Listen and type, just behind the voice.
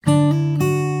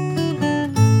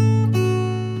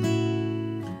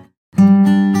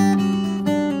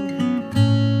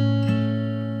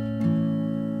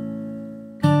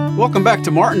Welcome back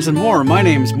to Martins and More. My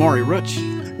name's Maury Rutsch.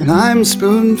 And I'm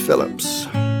Spoon Phillips.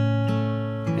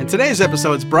 And today's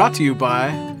episode is brought to you by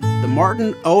the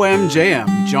Martin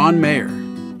OM-JM, John Mayer.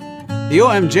 The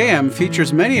OM-JM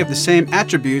features many of the same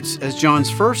attributes as John's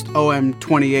first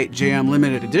OM-28JM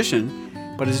limited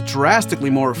edition, but is drastically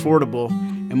more affordable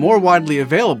and more widely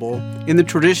available in the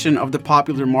tradition of the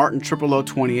popular Martin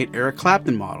 0028 Eric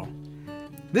Clapton model.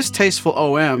 This tasteful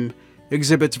OM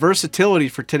exhibits versatility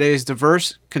for today's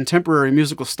diverse contemporary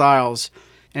musical styles,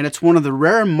 and it's one of the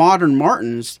rare modern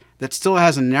Martins that still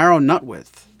has a narrow nut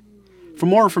width. For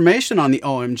more information on the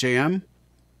OM-JM,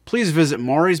 please visit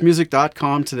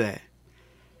maurysmusic.com today.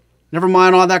 Never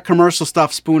mind all that commercial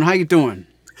stuff, Spoon. How you doing?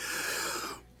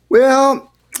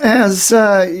 Well, as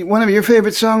one of your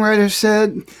favorite songwriters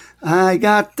said, I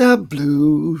got the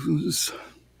blues.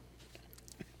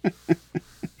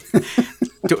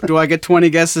 Do I get 20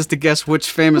 guesses to guess which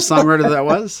famous songwriter that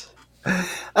was?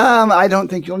 I don't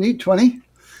think you'll need 20,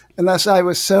 unless I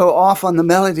was so off on the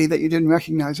melody that you didn't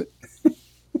recognize it.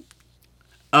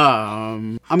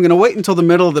 I'm going to wait until the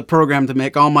middle of the program to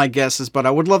make all my guesses, but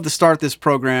I would love to start this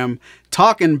program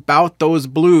talking about those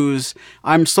blues.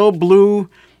 I'm so blue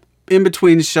in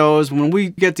between shows. When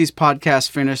we get these podcasts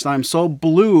finished, I'm so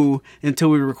blue until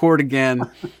we record again,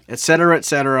 etc.,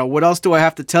 etc. What else do I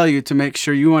have to tell you to make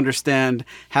sure you understand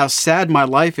how sad my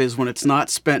life is when it's not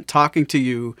spent talking to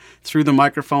you through the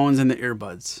microphones and the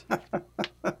earbuds?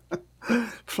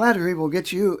 Flattery will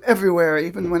get you everywhere,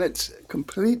 even when it's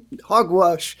complete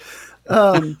hogwash.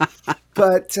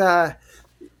 But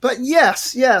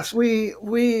yes,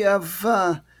 we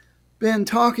have been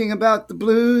talking about the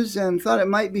blues and thought it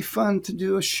might be fun to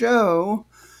do a show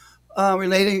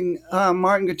relating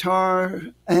Martin guitar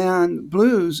and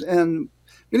blues, and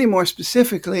really more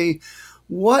specifically,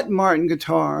 what Martin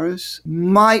guitars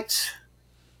might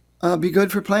be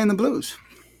good for playing the blues.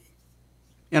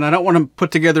 And I don't want to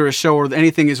put together a show where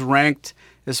anything is ranked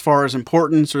as far as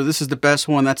importance, or this is the best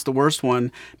one, that's the worst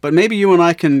one. But maybe you and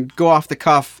I can go off the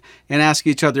cuff and ask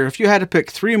each other, if you had to pick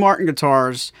 3 Martin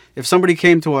guitars, if somebody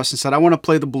came to us and said, I want to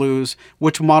play the blues,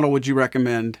 which model would you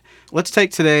recommend? Let's take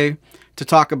today to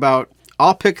talk about,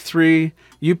 I'll pick 3,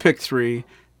 you pick 3,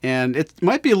 and it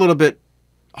might be a little bit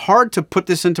hard to put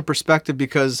this into perspective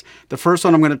because the first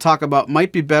one I'm going to talk about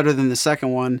might be better than the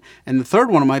second one, and the third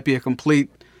one might be a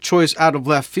complete choice out of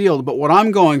left field. But what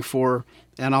I'm going for,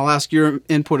 and I'll ask your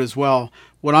input as well,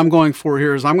 what I'm going for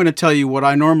here is I'm going to tell you what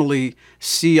I normally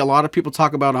see a lot of people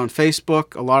talk about on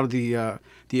Facebook, a lot of the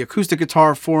acoustic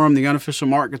guitar forum, the unofficial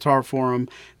Martin guitar forum.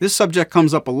 This subject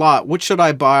comes up a lot. What should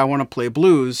I buy? I want to play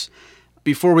blues.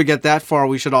 Before we get that far,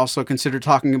 we should also consider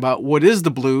talking about what is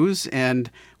the blues. And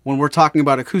when we're talking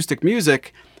about acoustic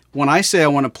music, when I say I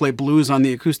want to play blues on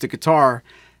the acoustic guitar,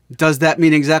 does that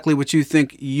mean exactly what you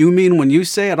think you mean when you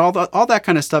say it? All that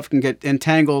kind of stuff can get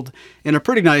entangled in a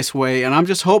pretty nice way, and I'm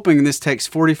just hoping this takes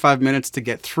 45 minutes to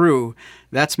get through.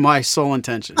 That's my sole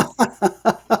intention.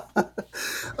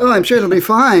 Oh, I'm sure it'll be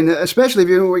fine, especially if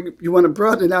you want to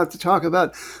broaden it out to talk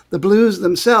about the blues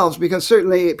themselves, because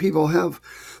certainly people have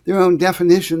their own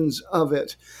definitions of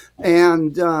it.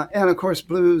 And of course,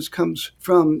 blues comes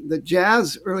from the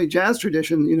early jazz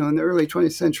tradition, in the early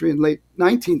 20th century and late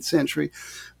 19th century.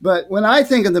 But when I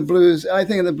think of the blues,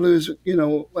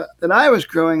 that I was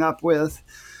growing up with.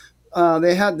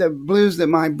 They had the blues that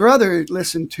my brother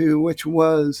listened to, which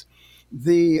was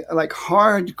the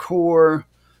hardcore,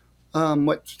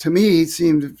 what to me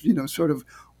seemed, sort of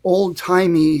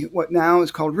old-timey, what now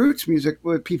is called roots music,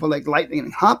 with people like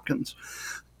Lightning Hopkins.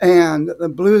 And the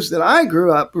blues that I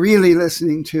grew up really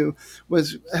listening to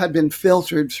had been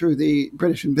filtered through the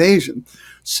British invasion,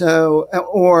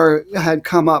 or had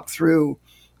come up through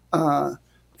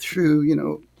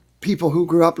people who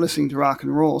grew up listening to rock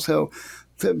and roll. So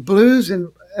the blues,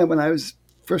 and when I was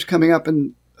first coming up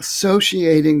and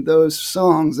associating those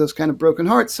songs, those kind of broken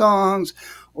heart songs,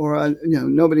 or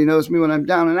Nobody Knows Me When I'm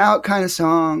Down and Out kind of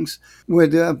songs,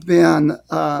 would have been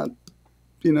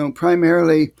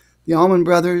primarily the Allman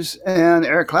Brothers and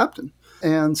Eric Clapton.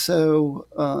 And so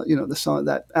the song,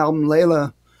 that album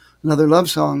Layla and Other Love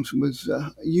Songs, was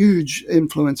a huge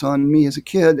influence on me as a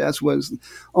kid, as was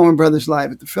Allman Brothers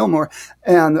Live at the Fillmore.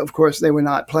 And of course, they were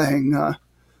not playing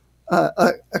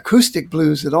acoustic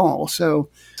blues at all. So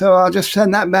I'll just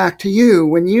send that back to you.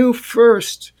 When you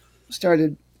first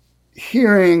started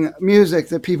hearing music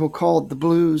that people called the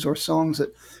blues, or songs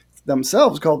that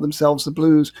themselves called themselves the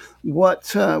blues, what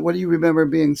do you remember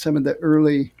being some of the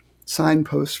early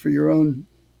signposts for your own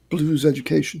blues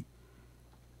education?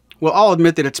 Well, I'll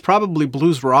admit that it's probably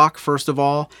blues rock, first of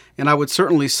all, and I would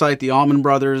certainly cite the Allman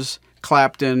Brothers,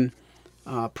 Clapton,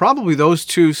 Probably those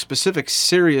two specific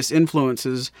serious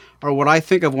influences are what I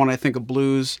think of when I think of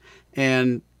blues.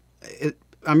 And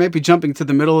I might be jumping to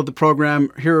the middle of the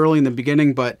program here early in the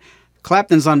beginning, but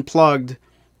Clapton's Unplugged,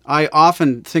 I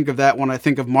often think of that when I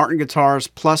think of Martin guitars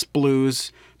plus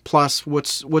blues plus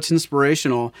what's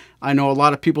inspirational. I know a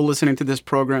lot of people listening to this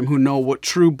program who know what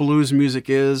true blues music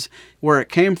is, where it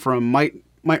came from, might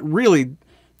really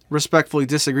respectfully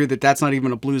disagree that that's not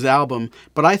even a blues album.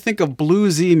 But I think of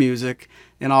bluesy music,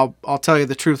 and I'll tell you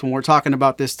the truth, when we're talking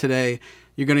about this today,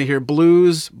 you're going to hear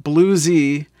blues,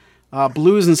 bluesy,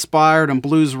 blues inspired, and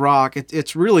blues rock.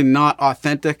 It's really not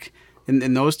authentic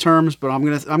in those terms, but I'm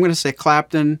gonna say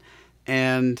Clapton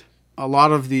and a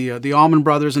lot of the Allman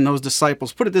Brothers and those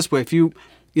disciples. Put it this way: if you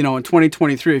in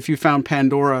 2023, if you found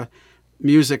Pandora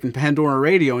music and Pandora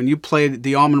radio and you played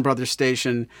the Allman Brothers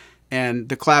station and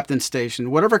the Clapton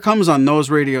station, whatever comes on those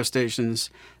radio stations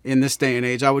in this day and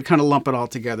age, I would kind of lump it all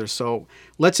together. So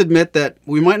let's admit that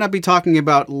we might not be talking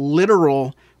about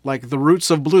literal, like the roots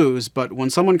of blues, but when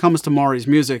someone comes to Maury's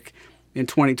music in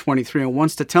 2023 and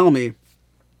wants to tell me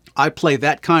I play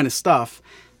that kind of stuff,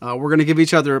 we're going to give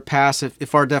each other a pass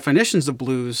if our definitions of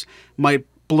blues might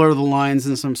blur the lines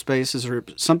in some spaces, or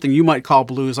something you might call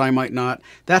blues, I might not.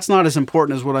 That's not as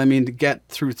important as what I mean to get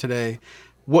through today.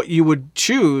 What you would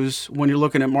choose when you're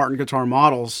looking at Martin guitar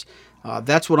models,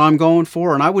 that's what I'm going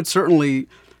for. And I would certainly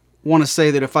want to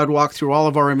say that if I'd walk through all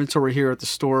of our inventory here at the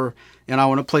store and I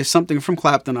want to play something from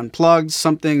Clapton Unplugged,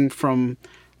 something from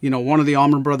one of the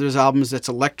Allman Brothers albums that's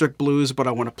electric blues, but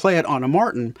I want to play it on a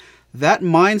Martin, that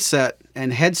mindset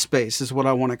and headspace is what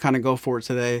I want to kind of go for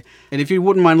today. And if you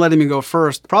wouldn't mind letting me go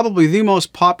first, probably the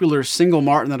most popular single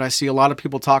Martin that I see a lot of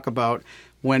people talk about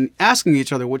when asking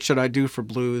each other what should I do for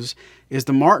blues is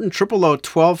the Martin 000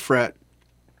 12 fret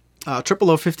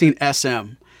 0015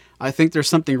 SM. I think there's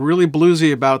something really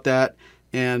bluesy about that,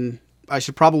 and I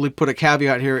should probably put a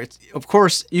caveat here. Of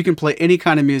course, you can play any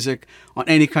kind of music on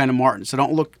any kind of Martin. So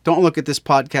don't look at this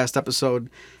podcast episode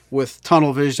with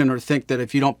tunnel vision or think that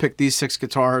if you don't pick these 6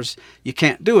 guitars, you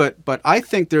can't do it. But I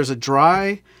think there's a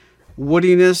dry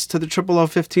woodiness to the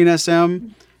 0015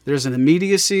 SM. There's an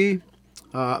immediacy.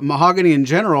 Mahogany in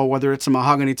general, whether it's a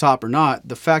mahogany top or not,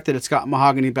 the fact that it's got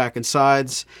mahogany back and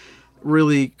sides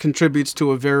really contributes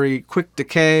to a very quick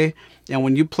decay. And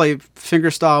when you play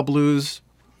fingerstyle blues,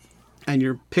 and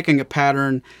you're picking a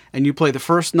pattern and you play the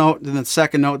first note, then the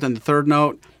second note, then the third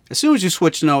note, as soon as you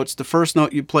switch notes, the first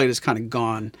note you played is kind of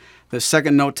gone. The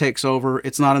second note takes over.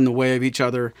 It's not in the way of each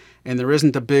other, and there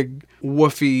isn't a big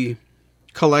woofy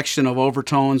collection of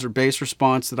overtones or bass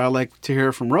response that I like to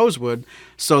hear from Rosewood.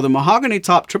 So the mahogany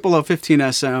top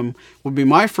 0015 SM would be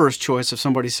my first choice if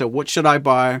somebody said, what should I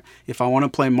buy if I want to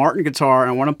play Martin guitar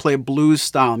and I want to play blues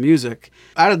style music?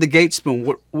 Out of the gate, Spoon,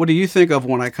 what do you think of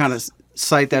when I kind of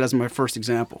cite that as my first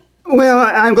example? Well,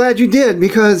 I'm glad you did,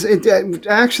 because it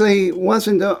actually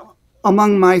wasn't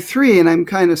among my 3, and I'm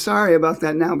kind of sorry about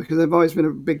that now, because I've always been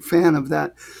a big fan of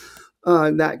that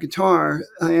guitar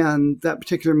and that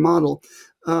particular model.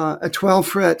 A 12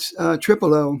 fret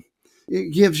 000,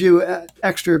 it gives you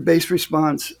extra bass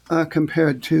response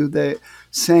compared to the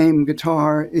same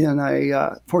guitar in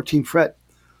a 14 fret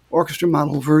orchestra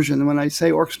model version. And when I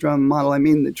say orchestra model, I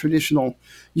mean the traditional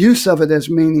use of it as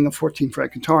meaning a 14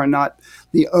 fret guitar, not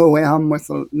the OM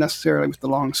necessarily with the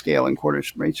long scale and quarter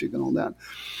inch and all that.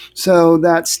 So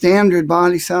that standard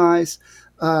body size,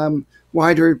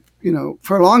 wider,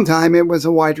 for a long time it was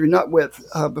a wider nut width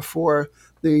before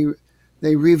they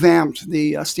revamped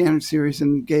the standard series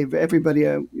and gave everybody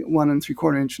a 1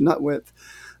 3/4 inch nut width.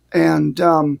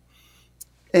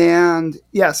 And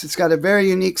yes, it's got a very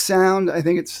unique sound. I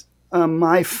think it's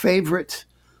my favorite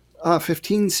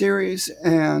 15 series,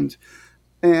 and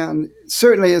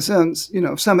certainly as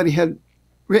somebody had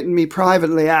written me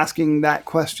privately asking that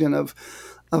question of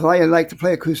I'd like to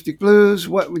play acoustic blues,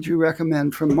 what would you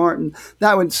recommend from Martin?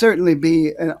 That would certainly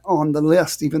be on the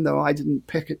list, even though I didn't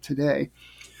pick it today.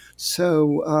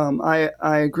 So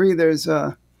I agree.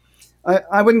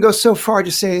 I wouldn't go so far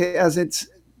to say as it's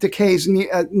decays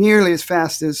nearly as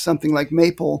fast as something like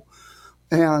maple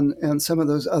and some of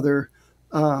those other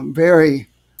very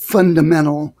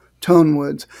fundamental tone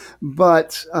woods.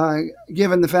 But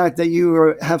given the fact that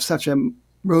you have such a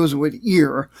rosewood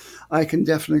ear, I can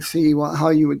definitely see how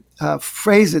you would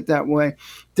phrase it that way.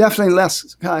 Definitely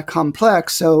less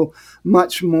complex, so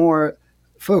much more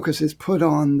focus is put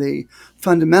on the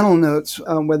fundamental notes,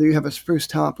 whether you have a spruce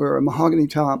top or a mahogany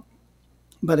top.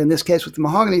 But in this case, with the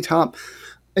mahogany top,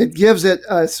 it gives it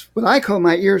what I call,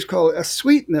 my ears call it, a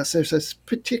sweetness. There's a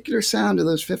particular sound to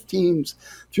those 15s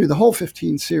through the whole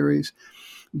 15 series.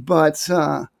 But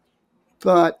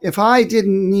if I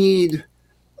didn't need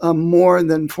more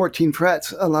than 14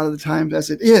 frets a lot of the times as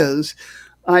it is,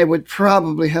 I would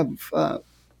probably have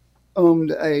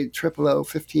owned a Triple O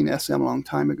 15 SM a long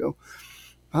time ago.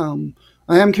 I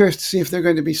am curious to see if they're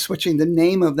going to be switching the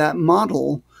name of that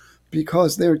model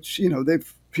because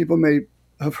people may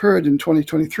have heard in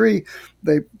 2023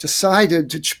 they decided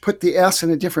to put the S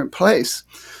in a different place.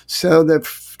 So the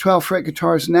 12 fret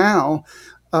guitars now,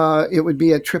 it would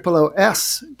be a Triple O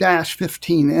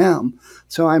S-15M.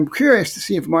 So I'm curious to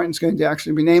see if Martin's going to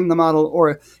actually rename the model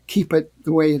or keep it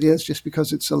the way it is just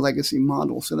because it's a legacy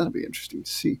model. So that'll be interesting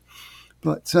to see.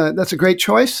 But that's a great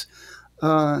choice.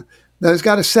 Those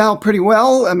got to sell pretty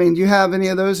well. I mean, do you have any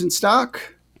of those in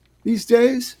stock these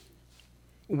days?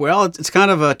 Well, it's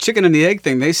kind of a chicken and the egg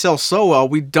thing. They sell so well.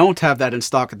 We don't have that in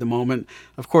stock at the moment.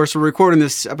 Of course, we're recording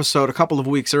this episode a couple of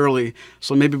weeks early,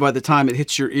 so maybe by the time it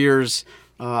hits your ears,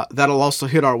 that'll also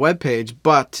hit our webpage.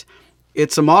 But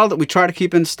it's a model that we try to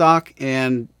keep in stock,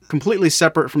 and completely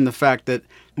separate from the fact that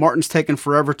Martin's taken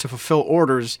forever to fulfill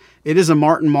orders. It is a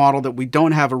Martin model that we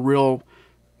don't have a real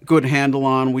good handle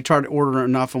on. We try to order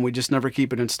enough, and we just never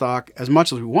keep it in stock as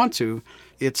much as we want to.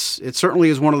 It certainly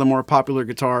is one of the more popular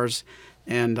guitars.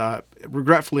 And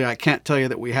regretfully, I can't tell you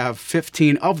that we have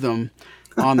 15 of them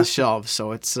on the shelves.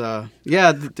 So it's, the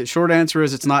short answer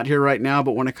is it's not here right now.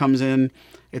 But when it comes in,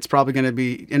 it's probably going to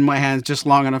be in my hands just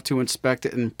long enough to inspect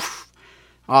it, and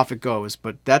off it goes.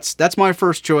 But that's my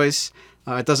first choice.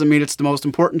 It doesn't mean it's the most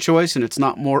important choice, and it's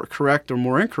not more correct or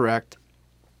more incorrect.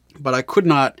 But I could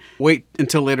not wait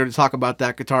until later to talk about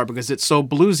that guitar because it's so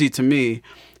bluesy to me.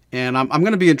 And I'm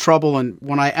going to be in trouble. And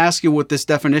when I ask you what this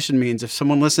definition means, if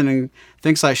someone listening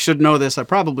thinks I should know this, I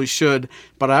probably should.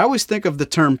 But I always think of the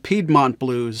term Piedmont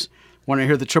blues when I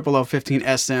hear the Triple O 15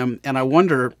 SM. And I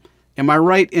wonder, am I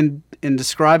right in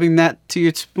describing that to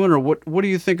you, Spooner? What do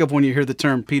you think of when you hear the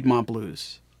term Piedmont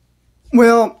blues?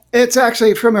 Well, it's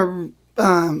actually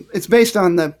it's based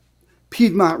on the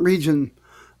Piedmont region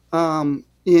down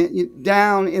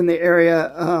in the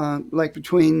area, like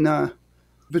between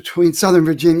Southern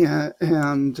Virginia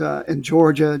and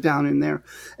Georgia down in there.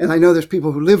 And I know there's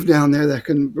people who live down there that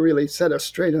can really set us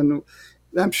straight on.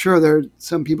 I'm sure there are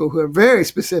some people who are very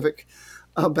specific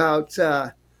about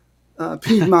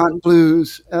Piedmont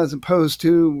blues as opposed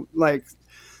to like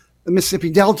the Mississippi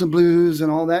Delta blues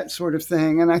and all that sort of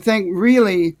thing. And I think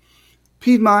really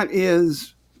Piedmont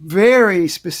is very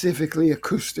specifically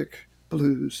acoustic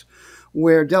blues,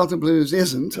 where Delta blues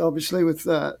isn't, obviously, with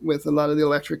a lot of the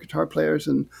electric guitar players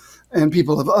and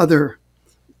people of other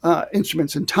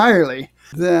instruments entirely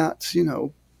that,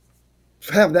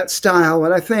 have that style.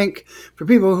 And I think for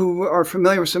people who are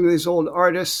familiar with some of these old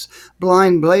artists,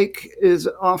 Blind Blake is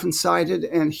often cited,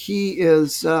 and he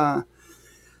is a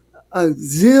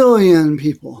zillion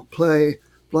people play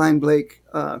Blind Blake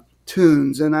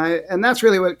tunes. And that's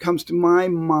really what comes to my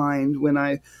mind when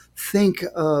I think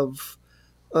of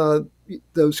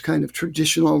those kind of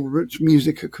traditional roots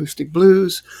music, acoustic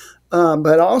blues.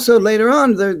 But also later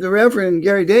on, the Reverend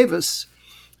Gary Davis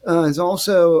is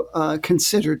also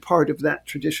considered part of that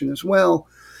tradition as well.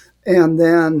 And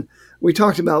then we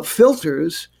talked about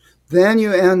filters. Then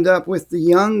you end up with the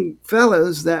young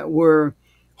fellas that were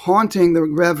haunting the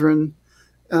Reverend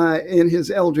in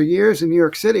his elder years in New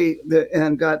York City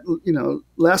and got,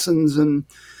 lessons and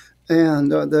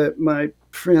my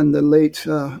friend, the late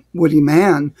Woody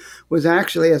Mann, was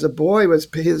actually, as a boy, was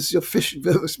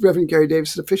Reverend Gary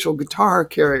Davis' official guitar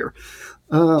carrier.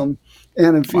 And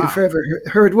if you've ever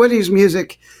heard Woody's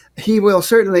music, he will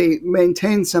certainly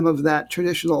maintain some of that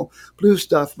traditional blues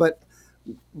stuff, but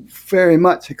very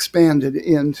much expanded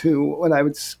into what I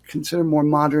would consider more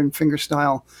modern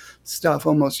fingerstyle stuff,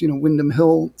 almost, Windham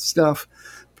Hill stuff.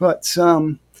 But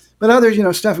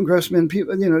others, Stephen Grossman,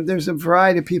 people, there's a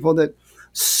variety of people that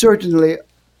certainly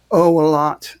owe a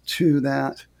lot to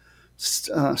that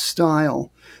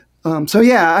style. So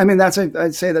yeah, I mean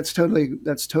I'd say that's totally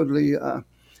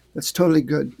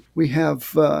good. We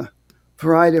have a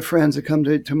variety of friends that come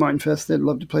to Martin Fest that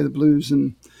love to play the blues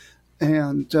and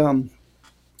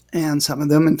some of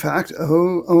them, in fact,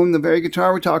 own the very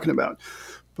guitar we're talking about.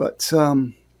 But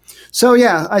so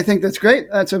yeah, I think that's great.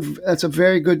 That's a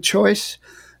very good choice,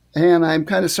 and I'm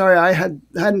kind of sorry I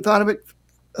hadn't thought of it.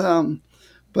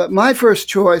 But my first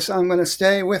choice, I'm going to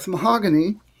stay with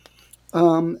mahogany,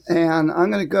 and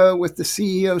I'm going to go with the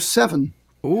CEO 7.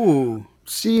 Ooh.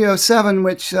 CEO 7,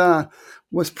 which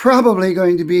was probably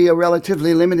going to be a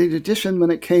relatively limited edition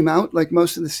when it came out, like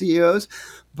most of the CEOs,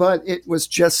 but it was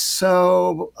just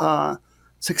so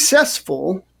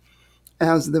successful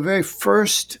as the very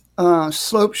first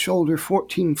slope shoulder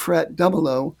 14 fret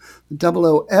 00, the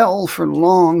 00L for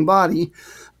long body.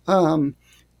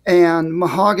 and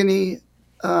mahogany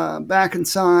back and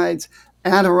sides,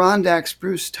 Adirondack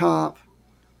spruce top.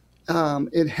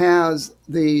 It has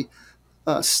the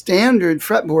standard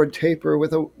fretboard taper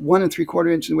with a 1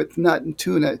 3/4 inch width nut and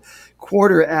 2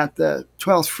 1/4 at the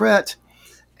 12th fret,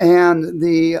 and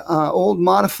the old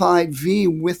modified V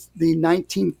with the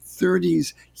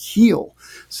 1930s heel.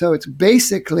 So it's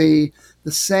basically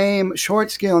the same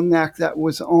short scale neck that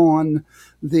was on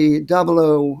the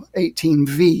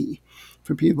 0018V,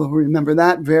 for people who remember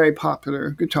that very popular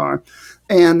guitar.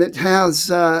 And it has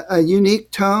a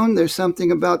unique tone. There's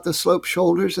something about the sloped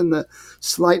shoulders and the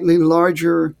slightly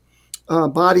larger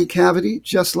body cavity,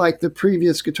 just like the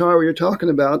previous guitar we were talking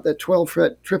about. That 12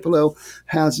 fret Triple O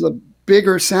has a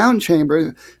bigger sound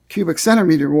chamber, cubic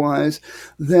centimeter wise,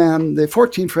 than the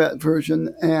 14 fret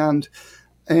version, and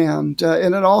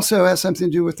it also has something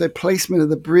to do with the placement of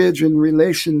the bridge in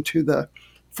relation to the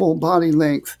full body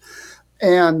length.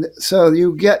 And so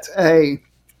you get a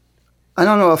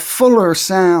fuller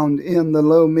sound in the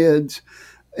low mids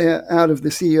out of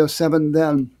the CEO7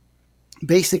 than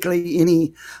basically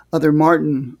any other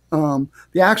Martin.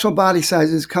 The actual body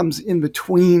sizes comes in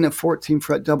between a 14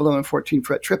 fret double O and a 14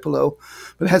 fret triple O,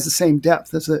 but it has the same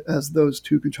depth as those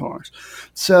two guitars.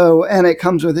 So, and it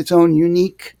comes with its own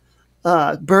unique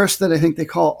burst that I think they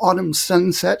call Autumn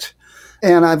Sunset.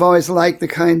 And I've always liked the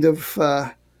kind of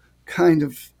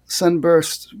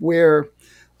sunburst where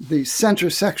the center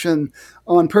section,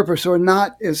 on purpose or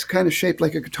not, is kind of shaped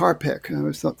like a guitar pick. I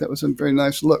always thought that was a very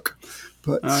nice look.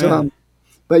 But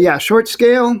but yeah, short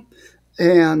scale,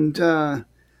 and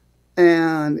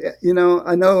you know,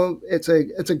 I know it's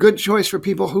a good choice for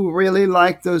people who really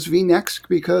like those V-necks,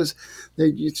 because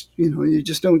you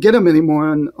just don't get them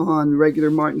anymore on regular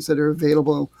Martins that are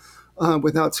available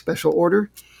without special order.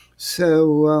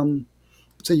 So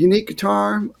it's a unique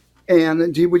guitar.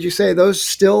 And would you say those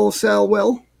still sell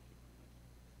well?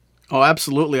 Oh,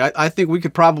 absolutely. I think we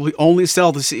could probably only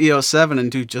sell the CEO7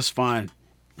 and do just fine.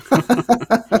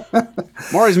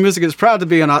 Maury's Music is proud to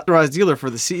be an authorized dealer for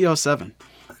the CEO7.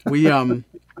 We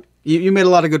you made a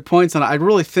lot of good points, and I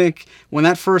really think when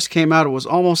that first came out, it was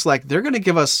almost like they're going to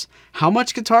give us how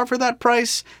much guitar for that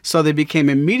price? So they became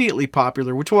immediately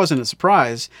popular, which wasn't a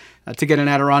surprise to get an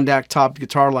Adirondack topped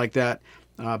guitar like that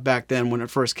back then when it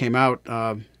first came out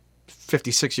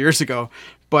 56 years ago.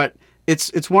 But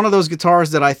it's one of those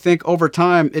guitars that I think over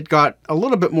time it got a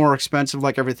little bit more expensive,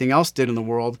 like everything else did in the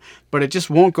world, but it just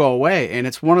won't go away. And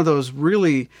it's one of those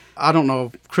really, I don't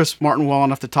know Chris Martin well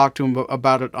enough to talk to him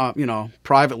about it,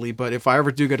 privately. But if I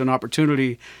ever do get an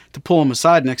opportunity to pull him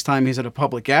aside next time he's at a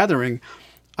public gathering,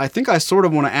 I think I sort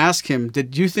of want to ask him,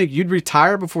 did you think you'd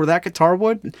retire before that guitar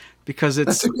would? Because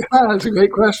that's a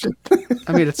great question.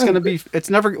 I mean, it's going to be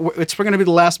the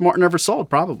last Martin ever sold,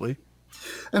 probably.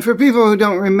 And for people who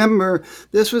don't remember,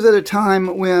 this was at a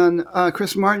time when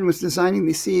Chris Martin was designing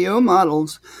the CEO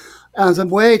models as a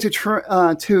way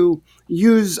to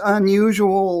use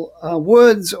unusual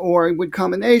woods or wood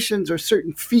combinations or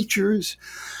certain features.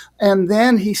 And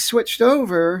then he switched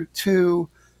over to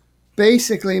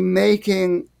basically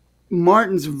making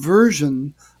Martin's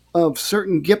version of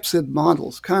certain Gibson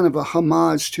models, kind of a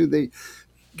homage to the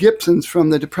Gibsons from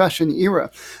the Depression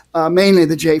era, mainly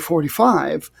the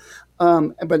J45.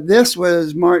 But this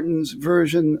was Martin's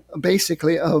version,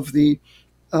 basically, of the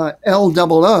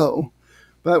L00,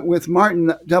 but with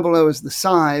Martin, 00 is the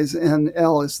size and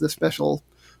L is the special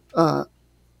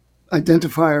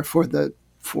identifier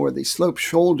for the slope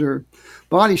shoulder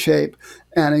body shape.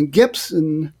 And in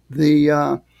Gibson,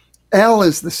 the L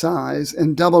is the size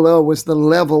and 00 was the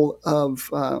level of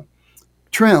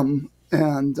trim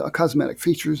and cosmetic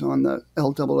features on the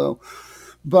L00.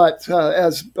 But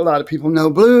as a lot of people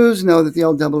know blues, know that the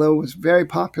L00 was very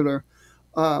popular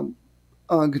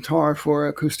guitar for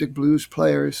acoustic blues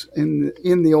players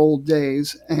in the old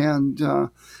days, and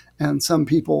some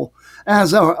people,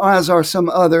 as are some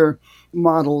other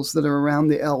models that are around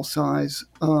the L size,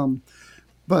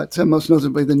 but most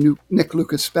notably the Nick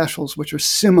Lucas Specials, which are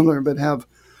similar but have,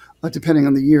 depending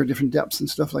on the year, different depths and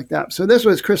stuff like that. So this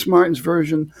was Chris Martin's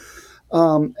version.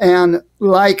 And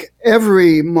like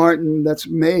every Martin that's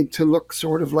made to look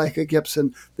sort of like a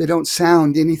Gibson, they don't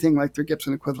sound anything like their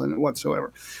Gibson equivalent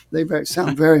whatsoever. They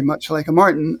sound very much like a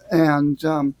Martin, and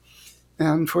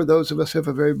for those of us who have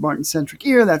a very Martin-centric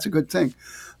ear, that's a good thing.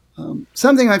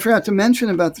 Something I forgot to mention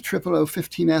about the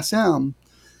 0015 SM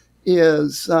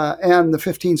is, and the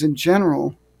 15s in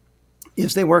general,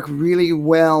 is they work really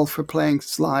well for playing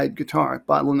slide guitar,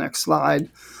 bottleneck slide,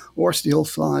 or steel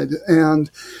slide,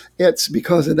 and it's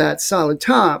because of that solid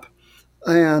top,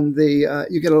 and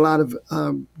you get a lot of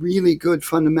really good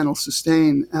fundamental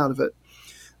sustain out of it.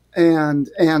 and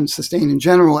sustain in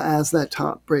general as that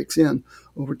top breaks in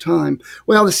over time.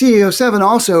 Well, the CEO7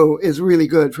 also is really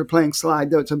good for playing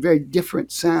slide, though it's a very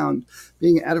different sound,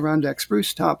 being an Adirondack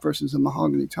spruce top versus a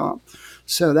mahogany top.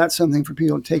 So that's something for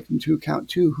people to take into account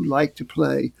too, who like to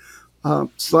play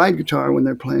slide guitar when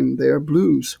they're playing their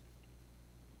blues.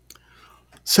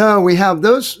 So we have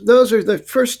those. Those are the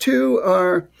first two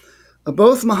are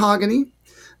both mahogany,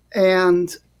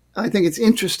 and I think it's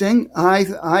interesting.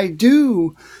 I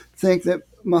do think that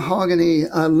mahogany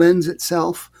lends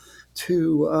itself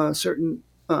to certain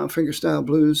fingerstyle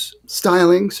blues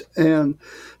stylings, and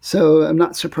so I'm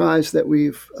not surprised that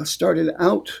we've started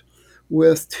out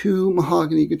with two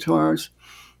mahogany guitars,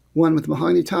 one with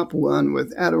mahogany top, one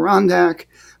with Adirondack,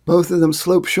 both of them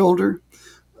slope shoulder,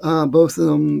 both of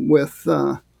them with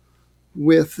a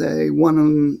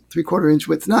 1 3/4 inch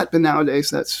width nut, but nowadays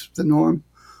that's the norm.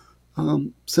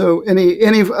 So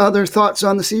any other thoughts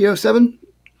on the CEO7?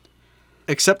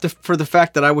 Except for the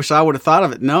fact that I wish I would have thought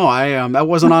of it. No, that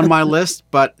wasn't on my list,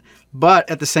 but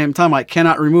at the same time, I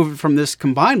cannot remove it from this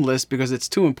combined list because it's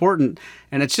too important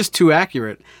and it's just too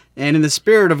accurate. And in the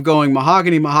spirit of going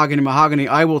mahogany, mahogany, mahogany,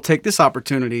 I will take this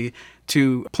opportunity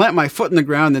to plant my foot in the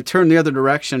ground and turn the other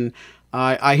direction.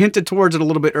 I hinted towards it a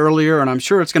little bit earlier, and I'm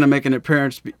sure it's going to make an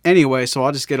appearance anyway, so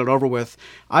I'll just get it over with.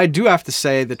 I do have to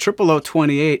say the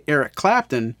 0028 Eric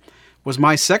Clapton was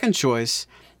my second choice,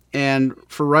 and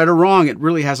for right or wrong, it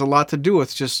really has a lot to do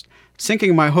with just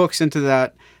sinking my hooks into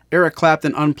that Eric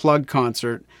Clapton Unplugged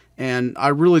concert. And I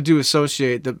really do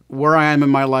associate where I am in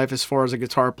my life as far as a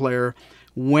guitar player,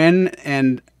 when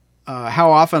and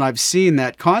how often I've seen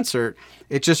that concert.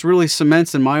 It just really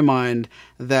cements in my mind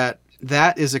that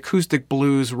is acoustic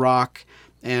blues rock.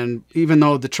 And even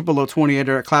though the 0028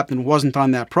 Eric Clapton wasn't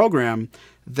on that program,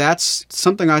 that's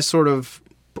something I sort of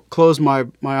close my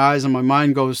eyes and my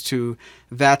mind goes to.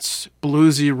 That's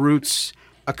bluesy roots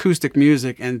acoustic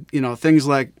music, and things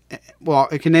like, well,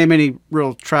 I can name any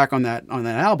real track on that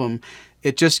album.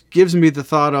 It just gives me the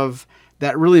thought of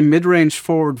that really mid-range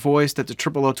forward voice that the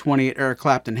 0028 Eric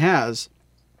Clapton has.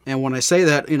 And when I say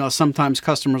that, sometimes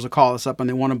customers will call us up and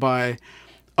they want to buy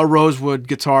a Rosewood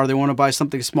guitar, they want to buy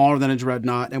something smaller than a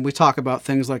Dreadnought, and we talk about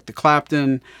things like the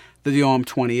Clapton, the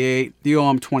OM28, the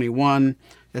OM21,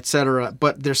 etc.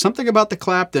 But there's something about the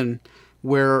Clapton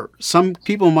where some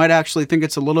people might actually think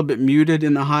it's a little bit muted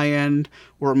in the high end,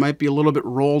 or it might be a little bit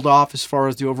rolled off as far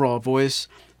as the overall voice.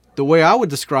 The way I would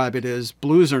describe it is,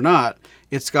 blues or not,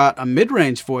 it's got a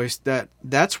mid-range voice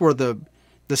that's where the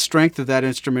strength of that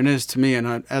instrument is to me.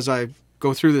 And as I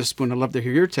go through this, I'd love to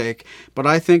hear your take. But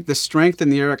I think the strength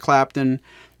in the Eric Clapton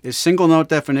is single note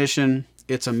definition.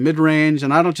 It's a mid-range,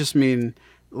 and I don't just mean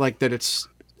like that it's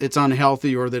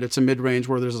unhealthy or that it's a mid-range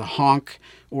where there's a honk,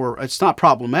 or it's not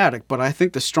problematic, but I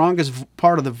think the strongest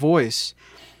part of the voice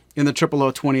in the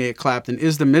 0028 Clapton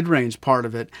is the mid-range part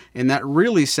of it, and that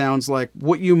really sounds like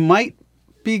what you might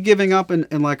be giving up in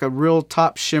like a real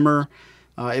top shimmer.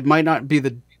 It might not be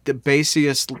the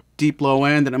bassiest deep low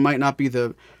end, and it might not be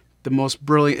the most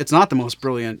brilliant, it's not the most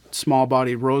brilliant small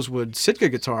body Rosewood Sitka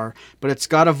guitar, but it's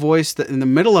got a voice that in the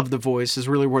middle of the voice is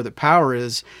really where the power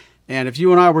is. And if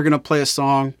you and I were going to play a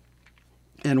song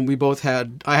and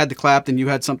I had the Clapton, you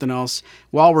had something else,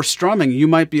 while we're strumming, you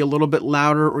might be a little bit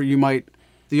louder, or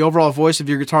the overall voice of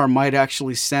your guitar might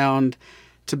actually sound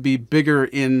to be bigger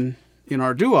in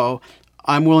our duo.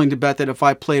 I'm willing to bet that if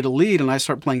I played a lead and I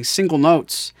start playing single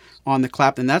notes on the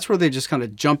Clapton, that's where they just kind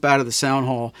of jump out of the sound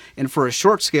hole. And for a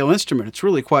short scale instrument, it's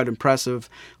really quite impressive.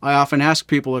 I often ask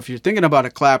people, if you're thinking about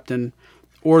a Clapton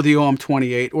or the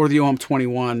OM28 or the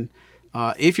OM21,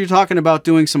 if you're talking about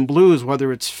doing some blues,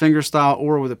 whether it's fingerstyle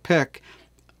or with a pick,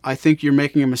 I think you're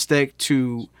making a mistake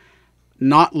to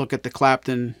not look at the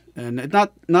Clapton. And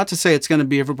not to say it's going to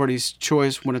be everybody's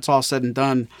choice when it's all said and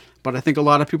done, but I think a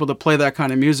lot of people that play that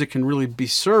kind of music can really be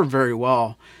served very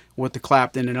well with the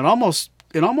Clapton. And it almost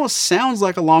sounds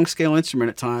like a long scale instrument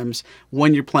at times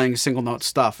when you're playing single note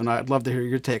stuff. And I'd love to hear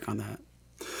your take on that.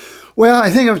 Well, I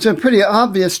think it's a pretty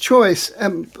obvious choice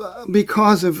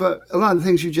because of a lot of the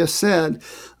things you just said.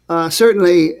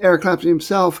 Certainly, Eric Clapton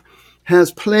himself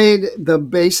has played the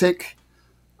basic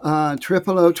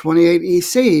 0028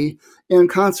 EC in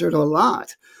concert a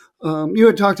lot. You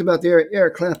had talked about the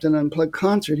Eric Clapton Unplugged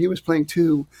concert. He was playing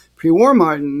two pre-war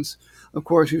Martins. Of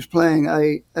course, he was playing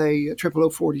a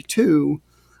 0042,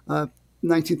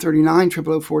 1939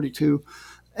 0042.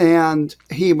 And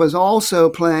he was also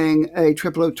playing a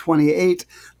 0028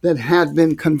 that had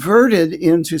been converted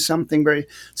into something very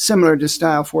similar to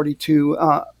Style 42,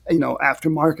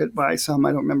 aftermarket by some,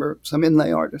 I don't remember, some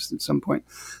inlay artist at some point.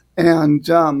 And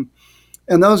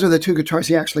And those are the two guitars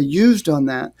he actually used on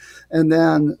that. And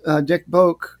then Dick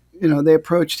Boak, they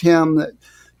approached him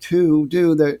to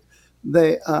do the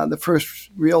first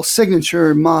real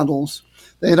signature models.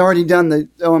 They had already done the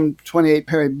OM-28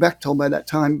 Perry Bechtel by that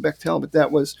time, but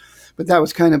that was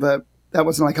kind of that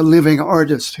wasn't like a living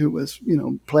artist who was,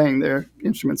 playing their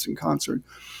instruments in concert.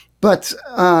 But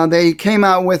they came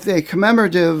out with a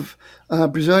commemorative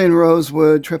Brazilian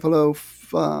rosewood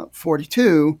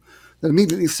 00042 that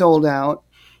immediately sold out.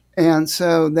 And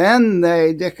so then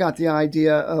Dick got the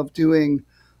idea of doing,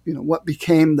 what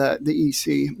became the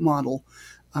EC model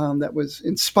that was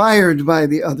inspired by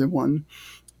the other one.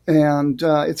 And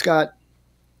it's got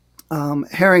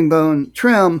herringbone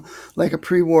trim like a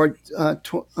pre-war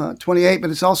 28,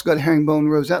 but it's also got a herringbone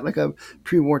rosette like a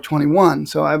pre-war 21.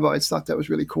 So I've always thought that was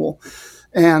really cool.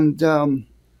 And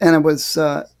it was,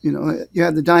 you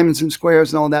had the diamonds and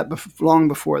squares and all that long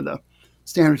before the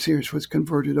standard series was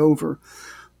converted over.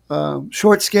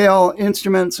 Short scale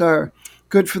instruments are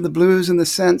good for the blues in the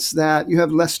sense that you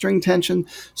have less string tension.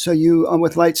 So you,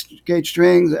 with light gauge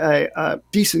strings, a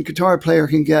decent guitar player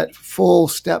can get full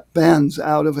step bends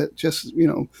out of it, just,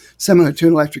 similar to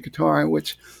an electric guitar,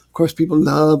 which of course people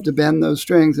love to bend those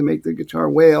strings and make the guitar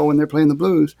wail when they're playing the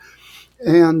blues.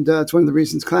 And it's one of the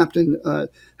reasons Clapton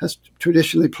has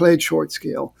traditionally played short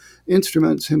scale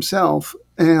instruments himself.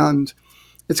 And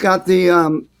it's got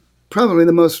the probably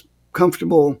the most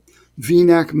comfortable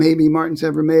V-neck maybe Martin's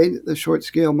ever made, the short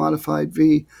scale modified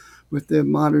V with the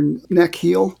modern neck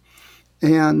heel.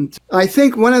 And I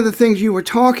think one of the things you were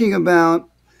talking about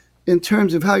in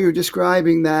terms of how you're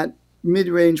describing that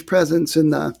mid-range presence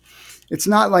it's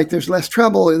not like there's less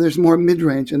treble, there's more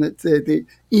mid-range, and the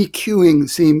EQing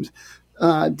seems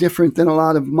different than a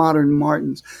lot of modern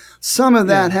Martins. Some of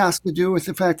that has to do with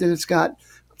the fact that it's got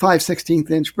 5/16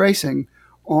 inch bracing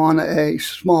on a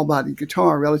small-bodied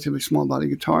guitar, relatively small-bodied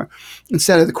guitar,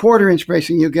 instead of the quarter-inch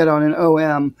bracing you get on an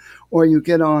OM or you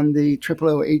get on the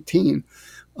 00018.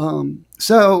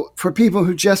 So for people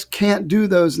who just can't do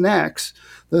those necks,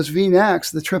 those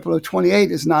V-necks, the 00028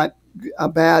 is not a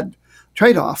bad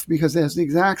trade-off because it has the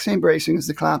exact same bracing as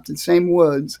the Clapton, same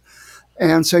woods,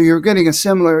 and so you're getting a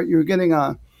similar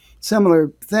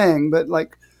thing, but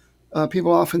like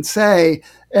people often say,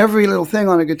 every little thing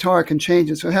on a guitar can change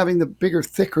it. So having the bigger,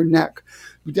 thicker neck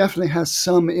definitely has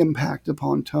some impact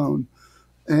upon tone.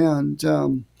 And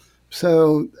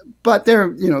but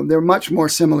they're much more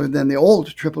similar than the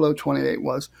old 00028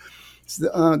 was,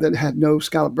 that had no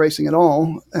scallop bracing at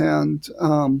all, and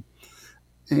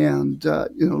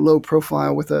low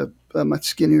profile with a much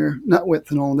skinnier nut width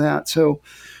and all that.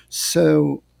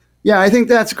 So yeah, I think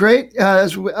that's great.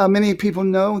 As many people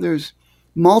know, there's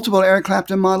multiple Eric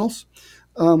Clapton models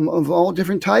of all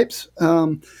different types.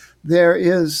 There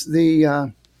is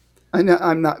the,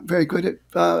 I'm not very good at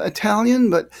Italian,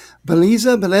 but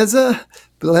Bellezza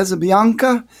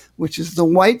Bianca, which is the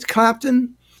white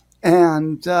Clapton,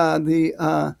 and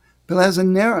the Bellezza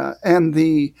Nera, and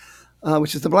the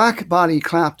which is the black body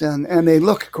Clapton, and they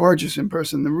look gorgeous in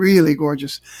person. They're really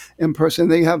gorgeous in person.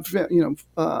 They have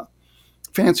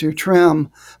fancier trim,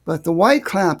 but the white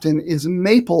Clapton is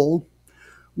maple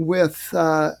with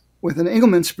an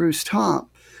Engelmann spruce top,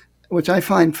 which I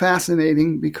find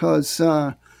fascinating because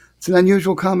it's an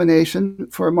unusual combination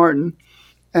for a Martin,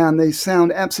 and they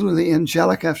sound absolutely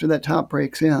angelic after that top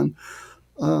breaks in.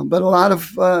 But a lot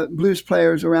of blues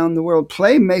players around the world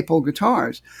play maple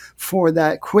guitars for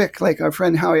that quick, like our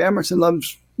friend Howie Emerson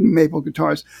loves maple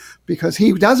guitars because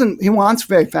he wants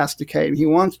very fast decay. He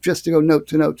wants just to go note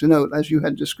to note to note, as you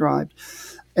had described.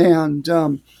 And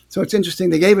so it's interesting.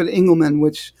 They gave it Engelmann,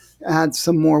 which adds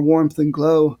some more warmth and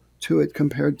glow to it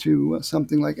compared to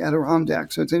something like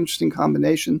Adirondack. So it's an interesting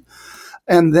combination.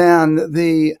 And then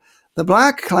the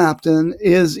black Clapton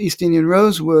is East Indian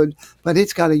rosewood, but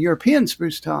it's got a European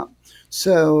spruce top.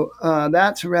 So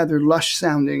that's a rather lush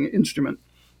sounding instrument.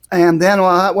 And then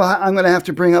I'm going to have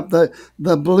to bring up the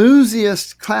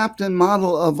bluesiest Clapton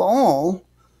model of all.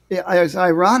 Is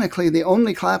ironically the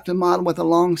only Clapton model with a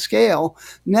long scale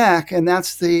neck, and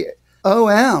that's the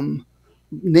OM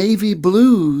Navy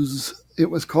Blues, it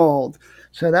was called.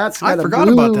 So that's got I forgot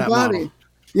about that body. model.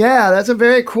 Yeah, that's a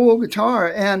very cool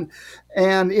guitar, and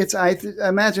it's I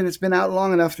imagine it's been out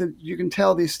long enough that you can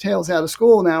tell these tales out of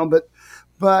school now,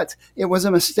 but it was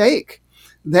a mistake.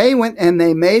 They went and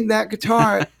they made that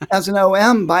guitar as an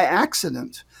OM by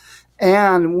accident.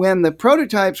 And when the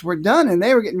prototypes were done and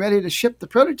they were getting ready to ship the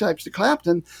prototypes to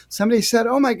Clapton, somebody said,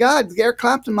 "Oh my God, the Eric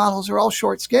Clapton models are all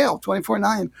short scale,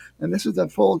 24/9, and this is a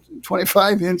full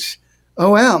 25-inch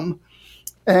OM."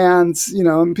 And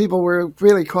and people were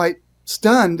really quite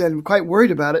stunned and quite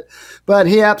worried about it. But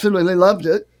he absolutely loved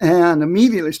it and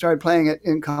immediately started playing it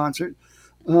in concert.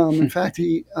 In fact,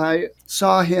 I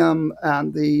saw him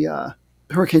at the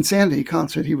Hurricane Sandy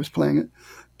concert. He was playing it,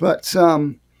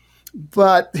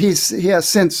 but he has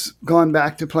since gone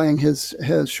back to playing his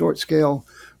short scale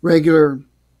regular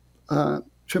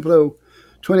triple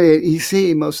 28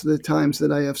 EC most of the times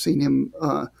that I have seen him,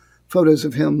 photos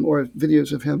of him or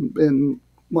videos of him in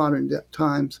modern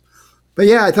times. But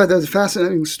yeah, I thought that was a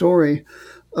fascinating story.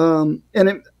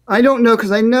 I don't know,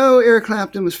 because I know Eric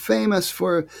Clapton was famous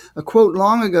for a quote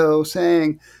long ago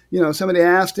saying, somebody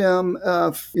asked him,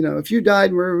 if you died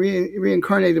and were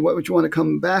reincarnated, what would you want to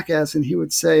come back as? And he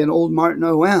would say an old Martin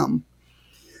OM.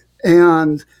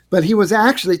 But he was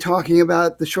actually talking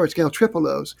about the short scale triple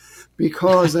O's,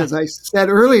 because as I said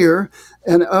earlier,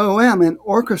 an OM, an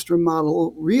orchestra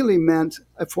model, really meant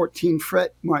a 14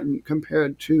 fret Martin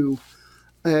compared to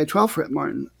a 12 fret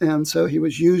Martin. And so he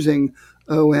was using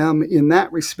OM in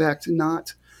that respect,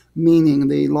 not meaning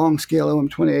the long scale OM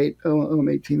 28, OM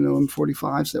 18, and OM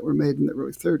 45s that were made in the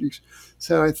early 30s.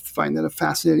 So I find that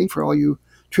fascinating for all you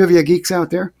trivia geeks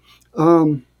out there.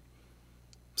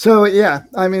 So yeah,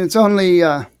 I mean, it's only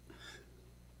right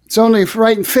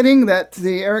and fitting that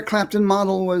the Eric Clapton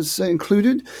model was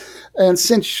included. And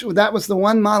since that was the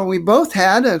one model we both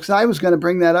had, because I was going to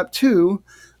bring that up too,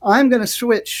 I'm going to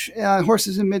switch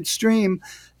horses in midstream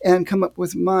and come up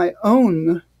with my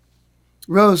own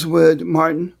Rosewood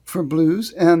Martin for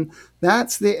blues, and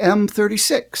that's the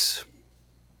M36.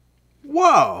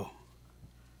 Whoa.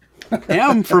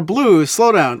 M for blues.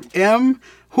 Slow down. M.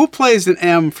 Who plays an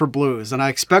M for blues? And I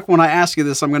expect when I ask you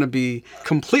this, I'm going to be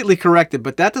completely corrected,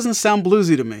 but that doesn't sound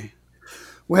bluesy to me.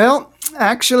 Well,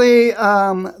 actually,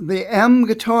 the M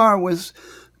guitar was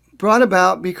brought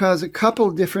about because a couple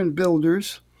different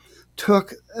builders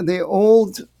took the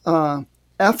old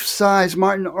F-size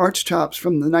Martin arch tops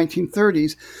from the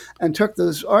 1930s and took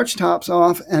those arch tops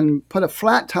off and put a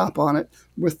flat top on it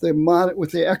with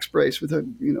the X brace, with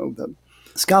the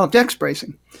scalloped X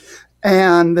bracing.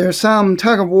 And there's some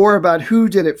tug of war about who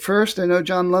did it first. I know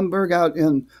John Lundberg out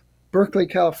in Berkeley,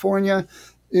 California,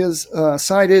 is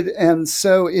cited, and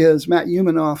so is Matt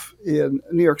Umanoff in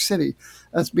New York City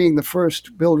as being the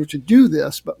first builder to do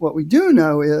this. But what we do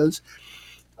know is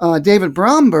David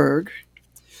Bromberg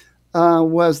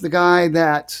was the guy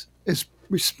that is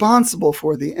responsible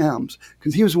for the M's,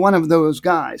 because he was one of those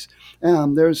guys.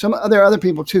 There's some other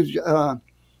people too.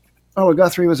 Arlo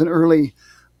Guthrie was an early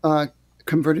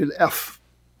converted F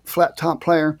flat top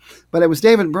player, but it was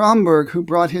David Bromberg who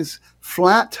brought his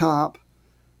flat top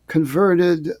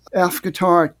converted F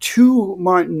guitar to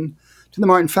the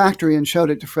Martin factory and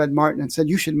showed it to Fred Martin and said,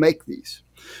 "You should make these."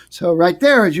 So right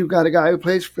there, you've got a guy who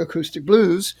plays acoustic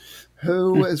blues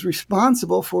who is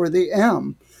responsible for the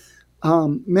M.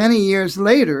 Many years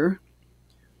later,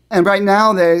 and right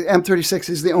now the M36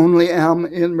 is the only M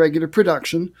in regular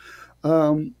production.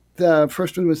 The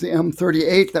first one was the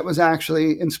M38 that was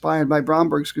actually inspired by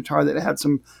Bromberg's guitar that had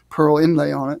some pearl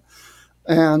inlay on it,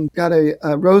 and got a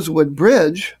rosewood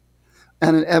bridge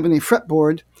and an ebony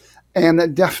fretboard, and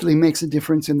that definitely makes a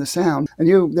difference in the sound. And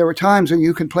there were times when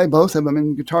you could play both of them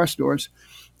in guitar stores,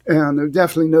 and they're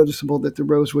definitely noticeable that the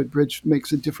rosewood bridge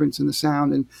makes a difference in the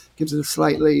sound and gives it a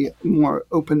slightly more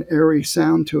open, airy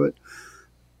sound to it.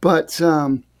 But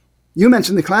you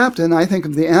mentioned the Clapton. I think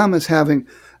of the M as having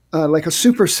like a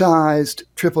supersized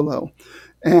triple O.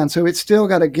 And so it's still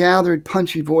got a gathered,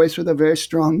 punchy voice with a very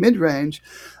strong mid-range.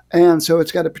 And so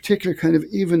it's got a particular kind of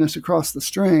evenness across the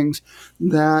strings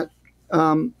that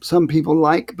some people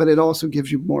like, but it also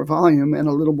gives you more volume and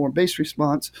a little more bass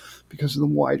response because of the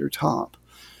wider top.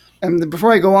 And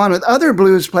before I go on with other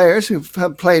blues players who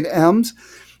have played M's,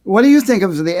 what do you think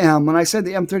of the M? When I said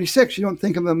the M36, you don't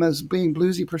think of them as being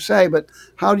bluesy per se, but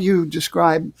how do you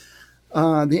describe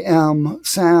the M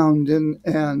sound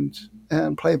and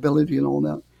playability and all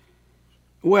that?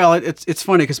 Well, it's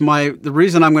funny because the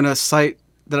reason I'm going to cite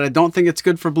that I don't think it's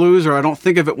good for blues, or I don't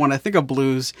think of it when I think of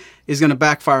blues, is going to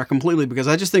backfire completely, because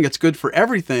I just think it's good for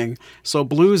everything. So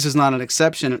blues is not an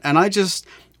exception. And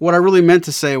what I really meant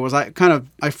to say was I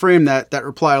framed that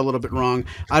reply a little bit wrong.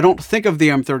 I don't think of the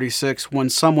M36 when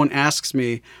someone asks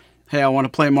me, "Hey, I want to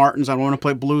play Martins, I want to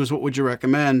play blues, what would you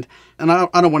recommend?" And I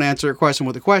don't want to answer your question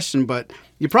with a question, but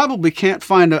you probably can't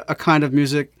find a kind of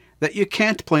music that you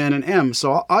can't play on an M.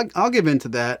 So I'll give in to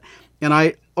that.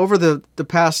 And over the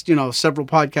past, several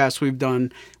podcasts we've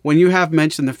done, when you have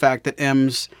mentioned the fact that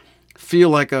M's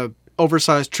feel like a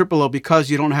oversized triple O because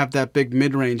you don't have that big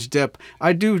mid-range dip,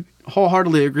 I do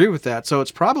wholeheartedly agree with that. So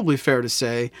it's probably fair to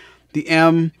say the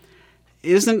M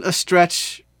isn't a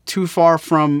stretch too far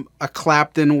from a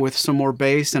Clapton with some more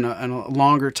bass and a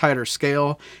longer, tighter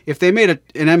scale. If they made an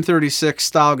M36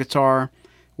 style guitar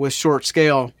with short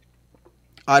scale,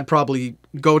 I'd probably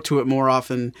go to it more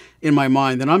often in my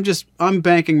mind. And I'm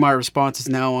banking my responses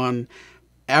now on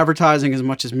advertising as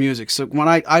much as music. So when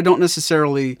I don't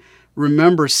necessarily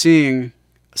remember seeing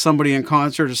somebody in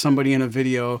concert or somebody in a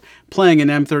video playing an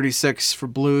M36 for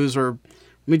blues, or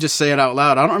let me just say it out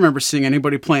loud, I don't remember seeing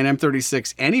anybody playing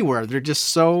M36 anywhere. They're just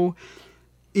so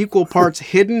equal parts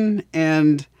hidden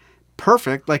and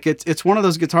perfect. Like it's one of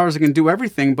those guitars that can do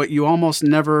everything, but you almost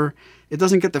never, it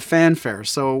doesn't get the fanfare.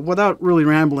 So without really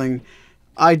rambling,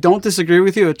 I don't disagree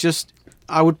with you. It just,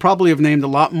 I would probably have named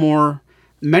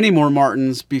many more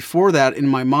Martins before that in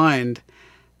my mind.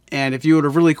 And if you would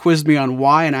have really quizzed me on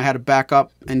why, and I had to back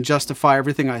up and justify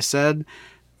everything I said,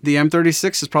 the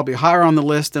M36 is probably higher on the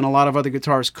list than a lot of other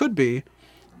guitars could be.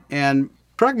 And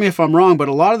correct me if I'm wrong, but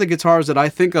a lot of the guitars that I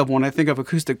think of when I think of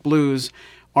acoustic blues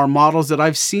are models that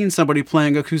I've seen somebody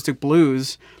playing acoustic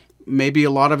blues, maybe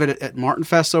a lot of it at Martin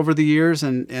Fest over the years,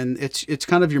 and it's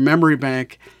kind of your memory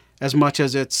bank as much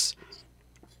as it's,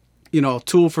 a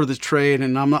tool for the trade.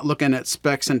 And I'm not looking at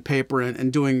specs and paper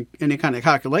and doing any kind of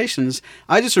calculations.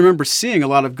 I just remember seeing a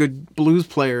lot of good blues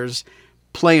players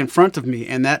play in front of me,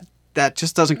 and that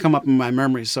just doesn't come up in my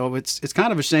memory. So it's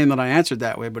kind of a shame that I answered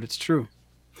that way, but it's true.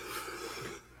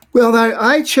 Well,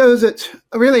 I chose it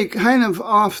really kind of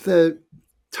off the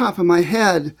top of my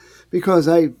head because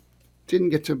I didn't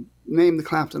get to name the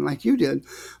Clapton like you did.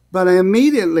 But I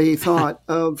immediately thought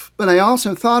but I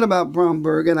also thought about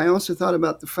Bromberg, and I also thought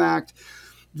about the fact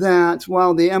that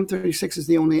while the M36 is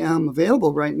the only M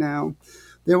available right now,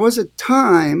 there was a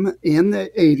time in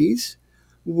the 80s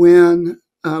when,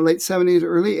 late 70s,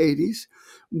 early 80s,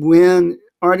 when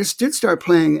artists did start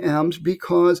playing M's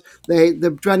because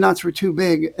the dreadnoughts were too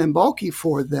big and bulky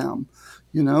for them,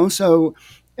 So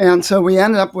we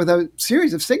ended up with a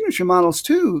series of signature models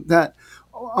too that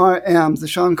are M's. The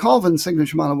Sean Colvin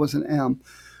signature model was an M,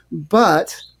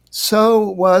 but so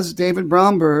was David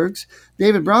Bromberg's.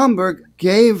 David Bromberg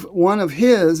gave one of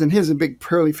his, and his a big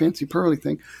fancy pearly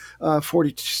thing,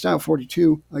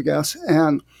 42, I guess,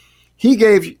 and he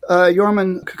gave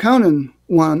Jorma Kekkonen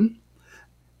one.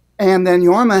 And then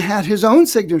Jorma had his own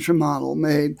signature model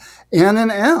made in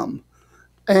an M.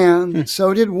 And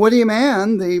so did Woody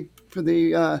Mann, the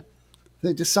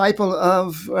disciple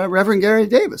of Reverend Gary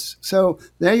Davis. So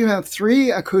there you have three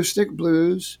acoustic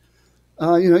blues.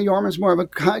 Jorma's more of a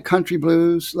country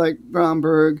blues like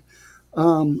Bromberg.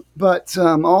 But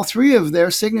all three of their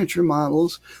signature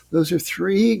models, those are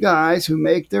three guys who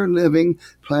make their living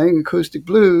playing acoustic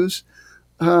blues,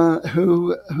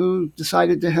 who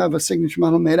decided to have a signature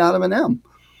model made out of an M.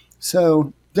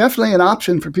 So definitely an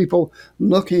option for people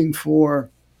looking for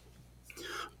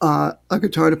a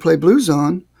guitar to play blues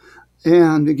on,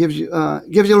 and it gives you a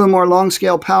little more long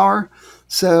scale power.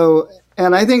 So,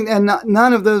 and I think,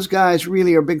 none of those guys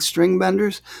really are big string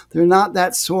benders. They're not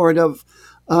that sort of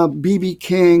B.B.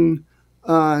 King,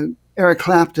 Eric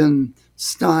Clapton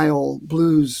style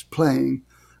blues playing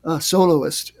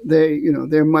soloist.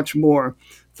 They're much more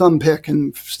thumb pick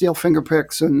and steel finger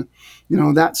picks and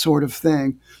that sort of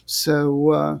thing.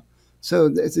 So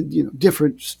it's a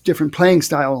different playing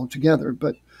style altogether.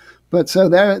 But so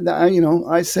there,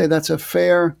 I say that's a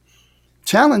fair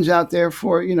challenge out there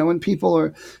for when people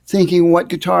are thinking what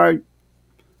guitar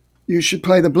you should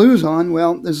play the blues on.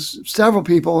 Well, there's several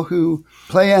people who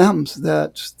play M's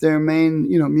that their main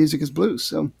music is blues.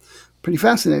 So pretty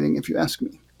fascinating if you ask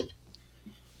me.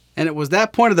 And it was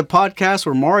that point of the podcast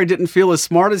where Maury didn't feel as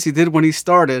smart as he did when he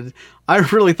started. I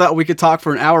really thought we could talk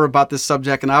for an hour about this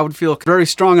subject, and I would feel very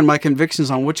strong in my convictions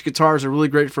on which guitars are really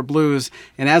great for blues.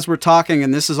 And as we're talking,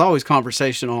 and this is always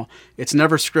conversational, it's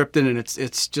never scripted, and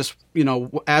it's just,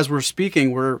 as we're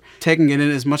speaking, we're taking it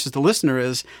in as much as the listener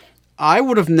is. I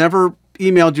would have never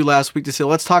emailed you last week to say,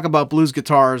 let's talk about blues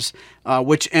guitars.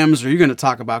 Which M's are you going to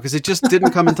talk about? Because it just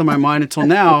didn't come into my mind until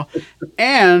now.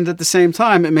 And at the same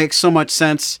time, it makes so much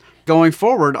sense going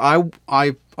forward. I'll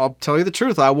tell you the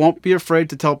truth. I won't be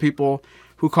afraid to tell people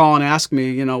who call and ask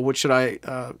me, what should I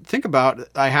think about?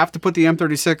 I have to put the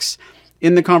M36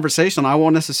 in the conversation. I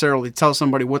won't necessarily tell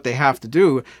somebody what they have to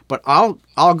do, but I'll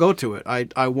go to it. I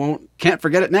can't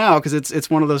forget it now because it's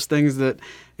one of those things that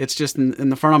it's just in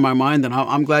the front of my mind, and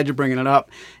I'm glad you're bringing it up.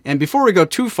 And before we go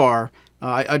too far,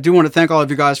 I do want to thank all of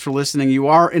you guys for listening. You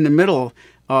are in the middle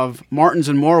of Martins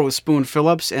and More with Spoon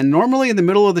Phillips, and normally in the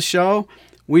middle of the show,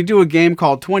 we do a game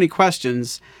called 20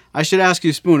 Questions. I should ask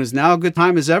you, Spoon, is now a good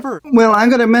time as ever? Well, I'm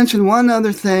going to mention one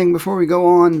other thing before we go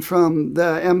on from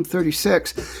the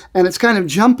M36, and it's kind of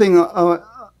jumping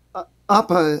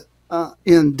up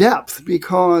in depth,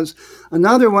 because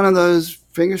another one of those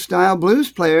fingerstyle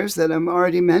blues players that I've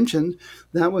already mentioned,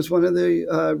 that was one of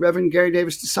the Reverend Gary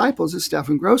Davis disciples of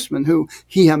Stephen Grossman, who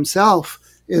he himself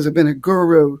has been a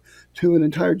guru to an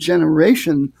entire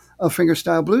generation of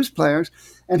fingerstyle blues players.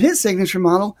 And his signature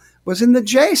model was in the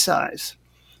J size.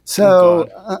 So,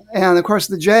 and of course,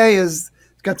 the J is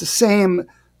got the same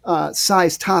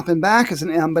size top and back as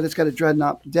an M, but it's got a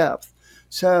dreadnought depth.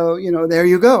 So, there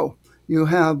you go. You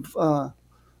have,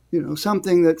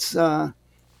 something that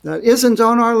isn't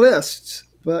on our lists.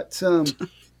 But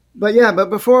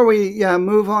before we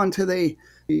move on to the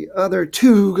other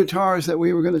two guitars that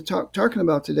we were going to talking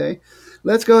about today,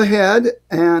 let's go ahead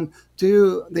and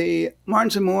do the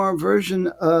Martins & More version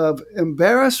of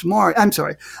Embarrass Mark. I'm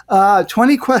sorry,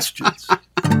 20 questions.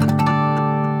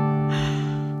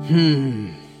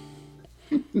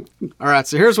 All right,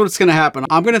 so here's what's going to happen.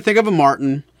 I'm going to think of a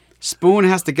Martin. Spoon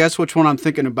has to guess which one I'm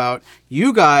thinking about.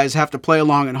 You guys have to play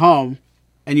along at home,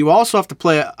 and you also have to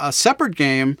play a separate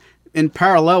game in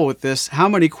parallel with this. How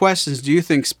many questions do you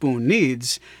think Spoon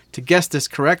needs to guess this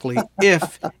correctly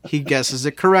if he guesses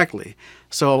it correctly?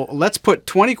 So let's put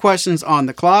 20 questions on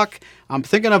the clock. I'm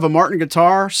thinking of a Martin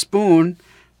guitar. Spoon,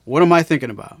 what am I thinking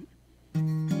about?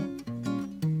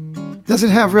 Does it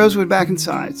have rosewood back and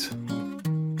sides?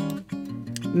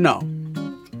 No.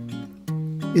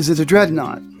 Is it a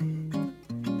dreadnought?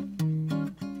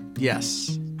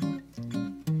 Yes.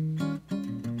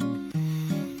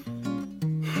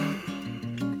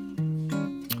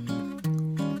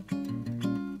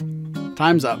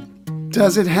 Time's up.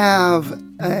 Does it have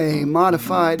a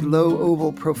modified low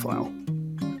oval profile?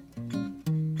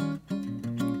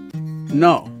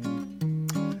 No.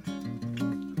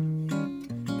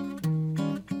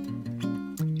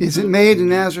 Is it made in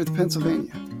Nazareth,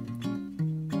 Pennsylvania?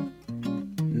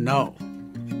 No.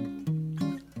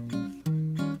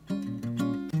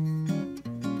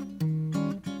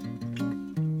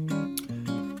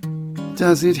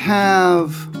 Does it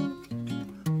have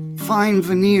fine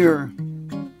veneer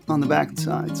on the back and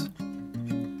sides?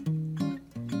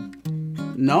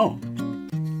 No.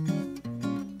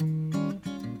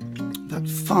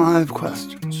 That's 5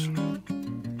 questions.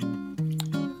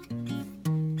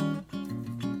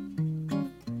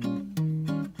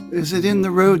 Is it in the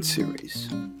Road series?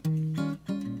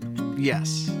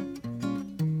 Yes.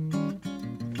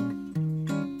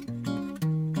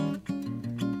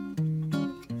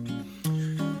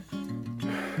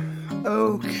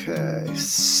 Okay,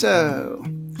 so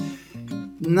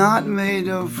not made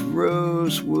of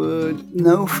rosewood,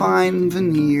 no fine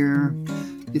veneer.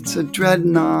 It's a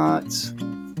dreadnought,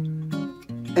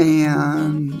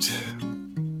 and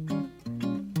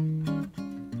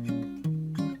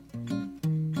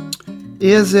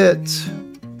is it?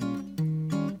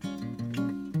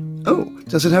 Oh,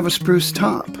 does it have a spruce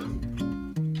top?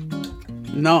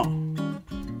 No.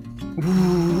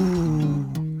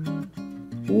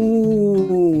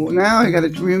 Ooh, now I got to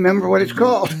remember what it's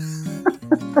called.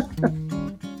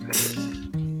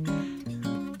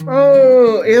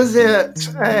 Oh, is it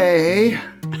a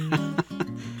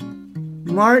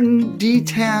Martin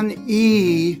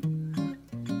D10E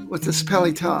with the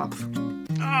spelly top?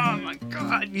 Oh my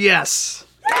God, yes.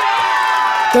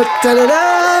 Da, da, da, da.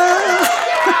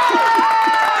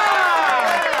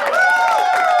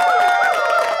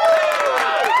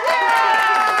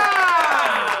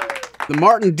 The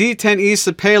Martin D10E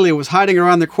Sipaley was hiding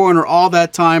around the corner all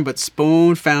that time, but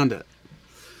Spoon found it.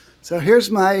 So here's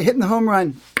my hitting the home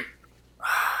run.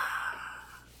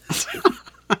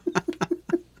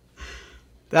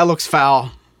 That looks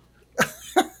foul.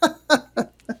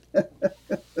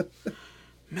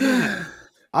 Man,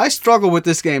 I struggle with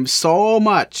this game so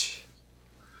much.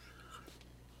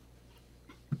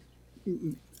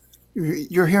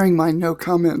 You're hearing my no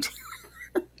comment.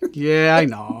 Yeah, I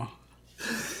know.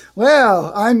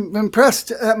 Well, I'm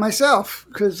impressed at myself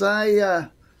because I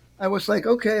was like,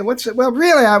 okay, what's it? Well,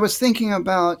 really, I was thinking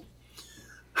about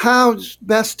how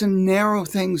best to narrow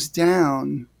things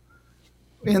down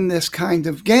in this kind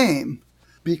of game,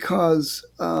 because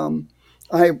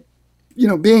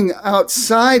being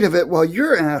outside of it while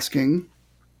you're asking,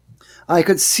 I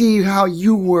could see how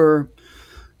you were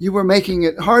making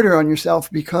it harder on yourself,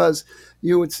 because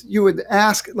you would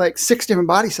ask like 6 different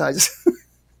body sizes.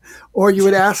 Or you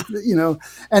would ask,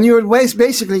 and you would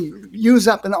basically use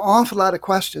up an awful lot of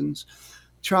questions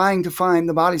trying to find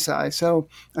the body size. So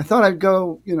I thought I'd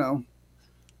go,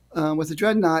 with the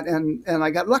dreadnought, and I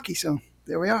got lucky. So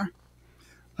there we are.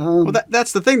 Well,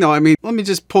 that's the thing, though. I mean, let me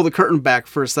just pull the curtain back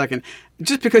for a second.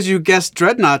 Just because you guessed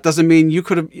dreadnought doesn't mean you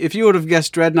could have. If you would have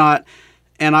guessed dreadnought,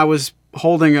 and I was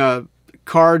holding a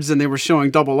cards and they were showing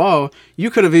double O,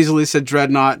 you could have easily said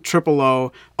Dreadnought, Triple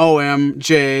O, OM,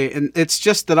 J. And it's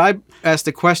just that I asked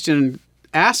the question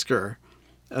asker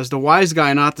as the wise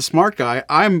guy, not the smart guy.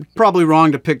 I'm probably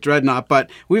wrong to pick Dreadnought, but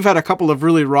we've had a couple of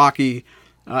really rocky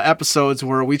episodes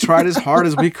where we tried as hard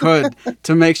as we could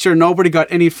to make sure nobody got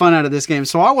any fun out of this game.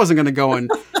 So I wasn't going to go and,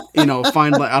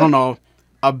 find, I don't know,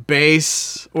 a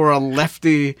bass or a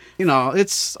lefty.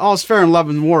 It's all's fair in love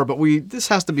and war, but this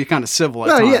has to be kind of civil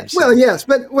at times. Yeah, yes,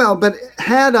 but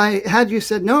had you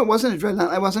said no, it wasn't a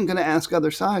Dreadnought, I wasn't going to ask other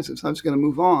sizes. I was going to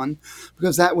move on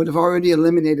because that would have already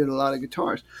eliminated a lot of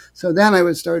guitars. So then I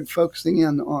would start focusing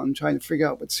in on trying to figure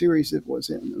out what series it was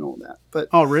in and all that. But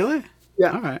oh, really?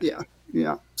 Yeah, all right.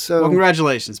 Yeah. So well,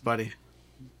 congratulations, buddy.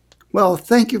 Well,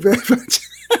 thank you very much.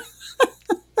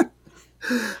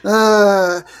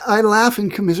 I laugh in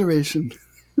commiseration.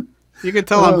 You can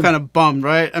tell I'm kind of bummed,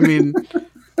 right? I mean,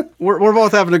 we're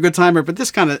both having a good time here, but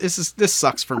this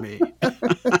sucks for me.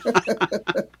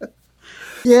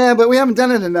 Yeah, but we haven't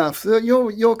done it enough.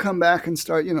 You'll come back and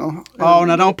start, Oh,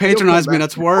 now don't patronize me.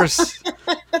 That's worse.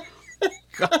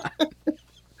 God.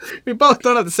 We both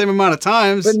done it the same amount of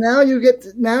times. But now you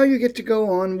get to go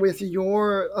on with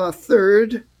your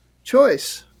third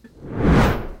choice.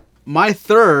 My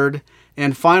third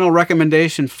and final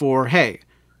recommendation for, hey,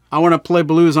 I want to play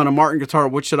blues on a Martin guitar.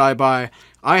 What should I buy?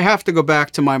 I have to go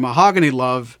back to my mahogany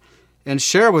love and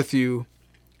share with you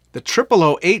the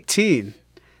 00018.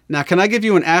 Now, can I give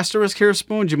you an asterisk here,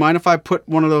 Spoon? Do you mind if I put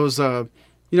one of those, when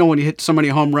you hit so many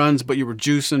home runs, but you were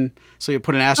juicing, so you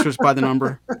put an asterisk by the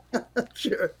number?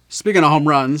 Sure. Speaking of home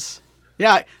runs,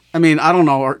 yeah, I mean, I don't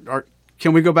know.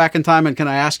 Can we go back in time and can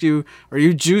I ask you, are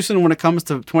you juicing when it comes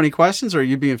to 20 questions, or are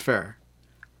you being fair?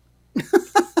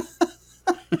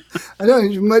 I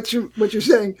don't know much what you're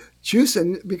saying,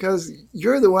 juicing, because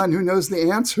you're the one who knows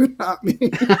the answer, not me.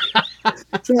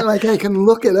 It's not like I can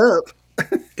look it up.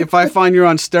 If I find you're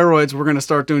on steroids, we're going to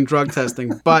start doing drug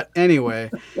testing. But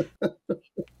anyway,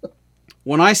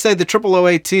 when I say the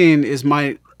 00018 is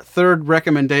my third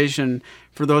recommendation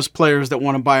for those players that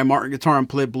want to buy a Martin guitar and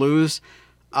play blues,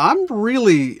 I'm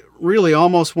really, really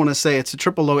almost want to say it's a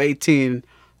 00018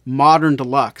 Modern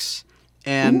Deluxe.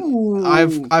 And Ooh.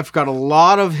 I've got a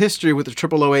lot of history with the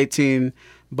 00018,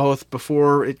 both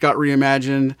before it got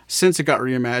reimagined, since it got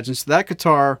reimagined. So that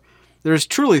guitar, there's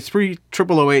truly 3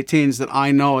 00018s that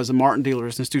I know as a Martin dealer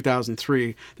since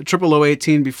 2003. The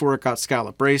 00018 before it got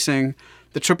scallop bracing,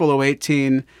 the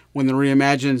 00018 when the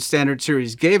reimagined Standard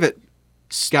Series gave it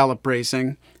scallop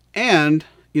bracing, and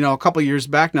a couple years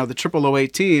back now, the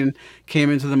 00018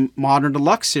 came into the Modern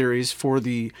Deluxe series for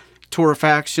the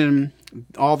torrefaction,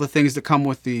 all the things that come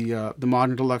with the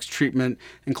Modern Deluxe treatment,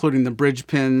 including the bridge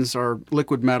pins or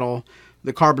liquid metal,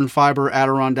 the carbon fiber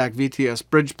Adirondack VTS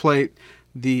bridge plate,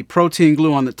 the protein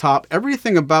glue on the top,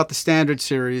 everything about the Standard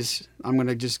Series. I'm going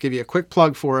to just give you a quick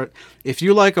plug for it. If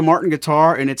you like a Martin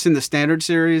guitar and it's in the Standard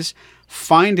Series,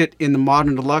 find it in the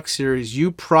Modern Deluxe series.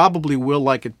 You probably will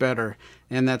like it better.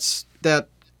 And that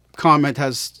comment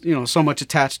has, so much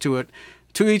attached to it.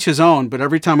 To each his own, but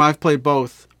every time I've played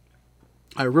both,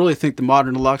 I really think the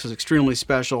Modern Deluxe is extremely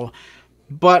special.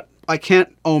 But I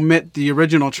can't omit the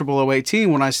original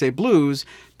 00018 when I say blues,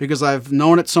 because I've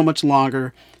known it so much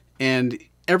longer, and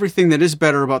everything that is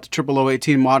better about the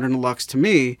 00018 Modern Deluxe to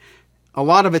me, a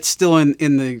lot of it's still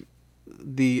in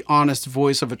the honest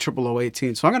voice of a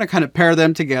 00018. So I'm going to kind of pair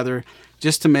them together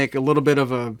just to make a little bit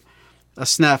of a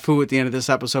snafu at the end of this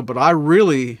episode. But I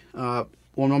really,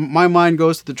 when my mind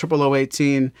goes to the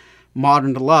 00018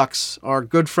 Modern Deluxe, our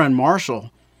good friend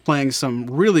Marshall playing some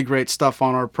really great stuff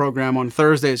on our program on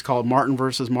Thursdays called Martin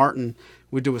versus Martin.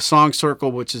 We do a song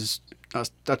circle, which is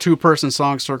a two-person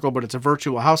song circle, but it's a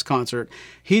virtual house concert.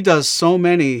 He does so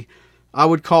many, I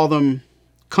would call them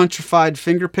countrified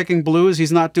finger-picking blues.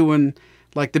 He's not doing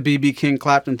like the B.B. King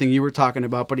Clapton thing you were talking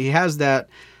about, but he has that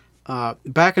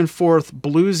back and forth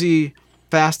bluesy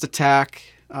fast attack.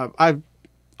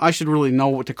 I should really know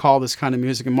what to call this kind of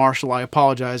music. And Marshall, I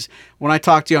apologize. When I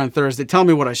talk to you on Thursday, tell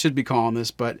me what I should be calling this.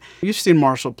 But you've seen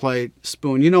Marshall play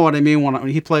Spoon. You know what I mean when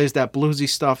he plays that bluesy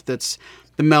stuff that's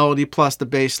the melody plus the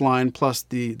bass line plus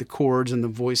the chords and the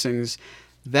voicings.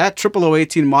 That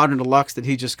 00018 Modern Deluxe that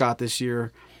he just got this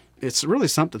year, it's really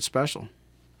something special.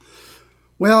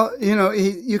 Well,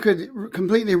 you could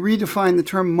completely redefine the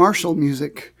term Marshall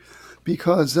music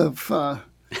because of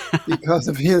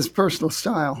his personal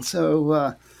style.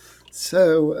 So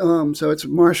it's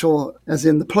Marshall as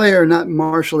in the player, not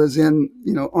Marshall as in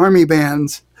army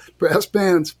bands, brass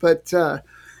bands. But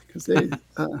because they,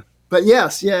 but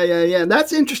yes, yeah.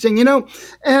 That's interesting.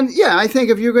 And yeah, I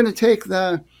think if you're going to take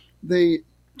the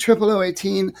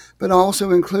 0018, but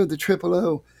also include the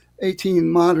 0018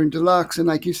 Modern Deluxe, and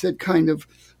like you said, kind of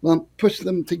push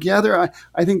them together.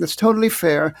 I think that's totally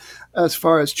fair as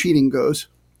far as cheating goes.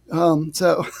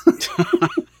 So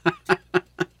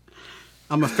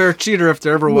I'm a fair cheater if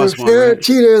there ever was one. Fair Right?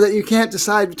 cheater that you can't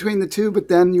decide between the two, but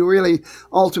then you really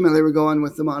ultimately were going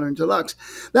with the Modern Deluxe.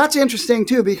 That's interesting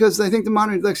too, because I think the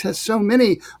Modern Deluxe has so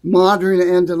many modern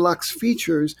and deluxe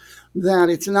features that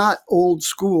it's not old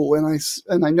school.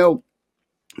 And I know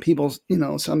people,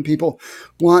 some people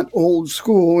want old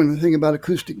school and think about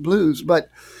acoustic blues, but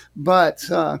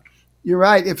you're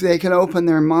right. If they can open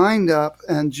their mind up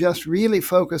and just really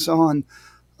focus on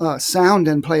sound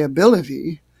and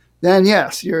playability, then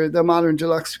yes, you're the Modern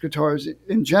Deluxe guitars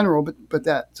in general, but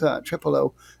that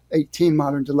 0018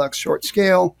 Modern Deluxe short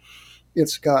scale,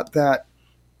 it's got that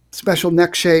special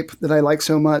neck shape that I like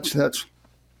so much. That's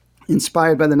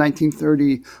inspired by the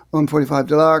 1930 OM45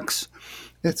 Deluxe.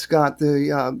 It's got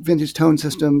the vintage tone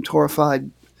system, torrefied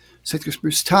citrus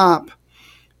spruce top.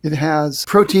 It has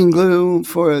protein glue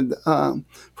for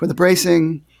the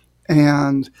bracing,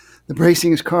 and the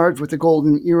bracing is carved with the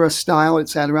Golden Era style.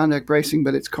 It's Adirondack bracing,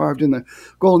 but it's carved in the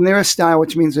Golden Era style,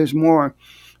 which means there's more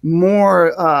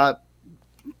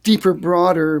deeper,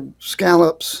 broader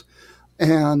scallops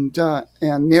and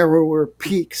narrower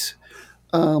peaks.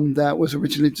 That was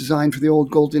originally designed for the old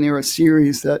Golden Era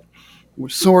series that were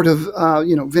sort of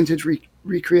vintage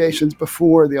recreations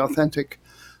before the authentic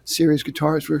series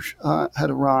guitars had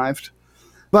arrived.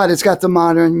 But it's got the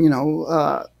modern,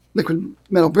 liquid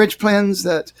metal bridge plans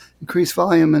that increase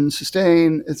volume and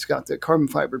sustain. It's got the carbon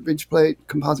fiber bridge plate,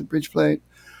 composite bridge plate.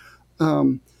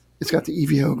 It's got the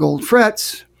EVO gold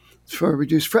frets for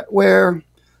reduced fret wear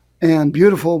and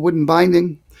beautiful wooden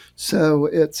binding. So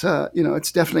it's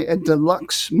it's definitely a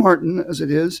deluxe Martin as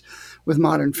it is with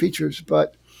modern features.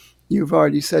 But you've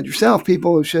already said yourself,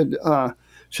 people should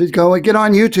go and get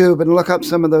on YouTube and look up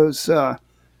some of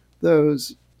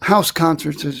those house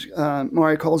concerts, as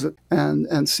Maury calls it,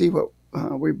 and see what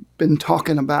we've been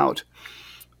talking about.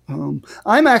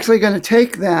 I'm actually going to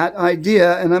take that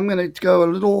idea and I'm going to go a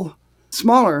little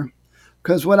smaller,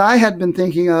 because what I had been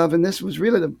thinking of, and this was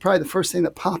really probably the first thing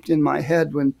that popped in my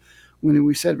head when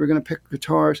we said we're going to pick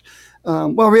guitars,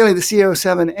 really the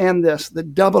C07 and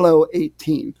the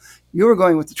 0018. You were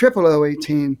going with the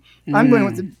 0018. I'm going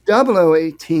with the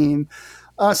 0018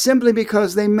 simply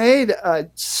because they made a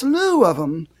slew of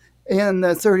them in the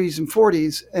 30s and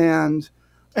 40s and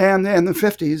the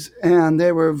 50s, and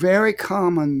they were very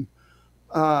common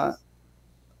for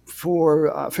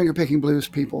fingerpicking blues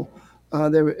people.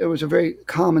 It was a very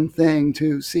common thing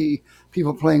to see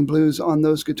people playing blues on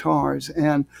those guitars.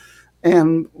 And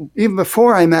even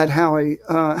before I met Howie,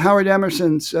 Howard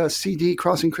Emerson's CD,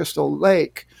 Crossing Crystal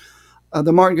Lake,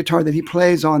 the Martin guitar that he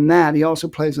plays on that, he also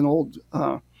plays an old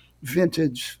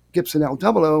vintage Gibson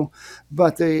L00,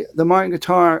 but the Martin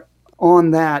guitar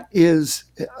on that is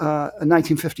a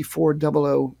 1954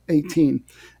 0018.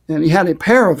 And he had a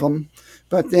pair of them,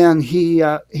 but then he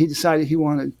decided he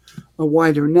wanted a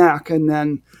wider neck and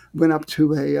then went up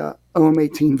to a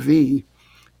OM18V,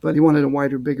 but he wanted a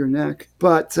wider, bigger neck.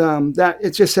 But that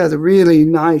it just has a really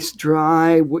nice,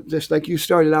 dry, just like you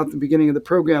started out at the beginning of the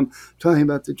program talking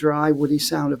about the dry, woody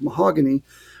sound of mahogany.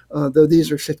 Though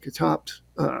these are Sitka-topped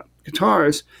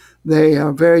guitars, they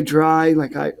are very dry,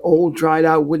 like old,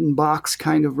 dried-out wooden box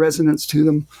kind of resonance to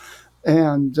them,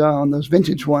 and those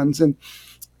vintage ones. And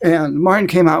Martin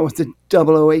came out with the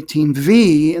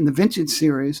 0018V in the vintage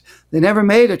series. They never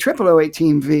made a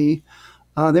 0018V.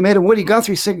 They made a Woody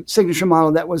Guthrie signature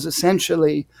model that was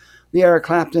essentially the Eric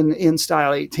Clapton in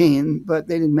style 18, but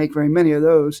they didn't make very many of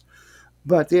those.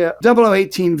 But the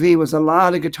 0018V was a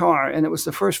lot of guitar, and it was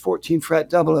the first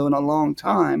 14-fret 00 in a long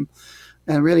time,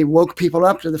 and really woke people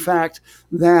up to the fact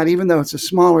that even though it's a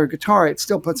smaller guitar, it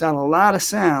still puts out a lot of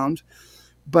sound,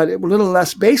 but a little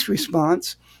less bass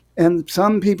response. And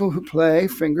some people who play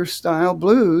finger-style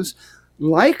blues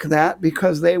like that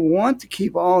because they want to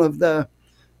keep all of the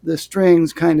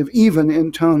strings kind of even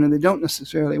in tone, and they don't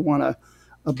necessarily want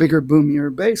a bigger, boomier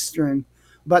bass string.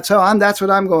 But so that's what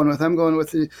I'm going with. I'm going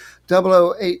with the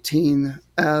 0018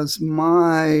 as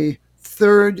my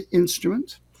third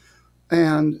instrument.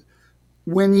 And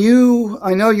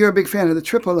I know you're a big fan of the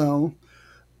 000,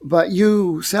 but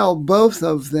you sell both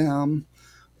of them.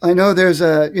 I know there's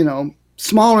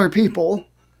smaller people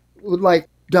would like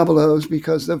 00s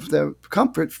because of the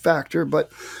comfort factor,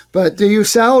 but do you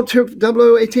sell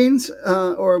 0018s,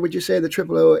 or would you say the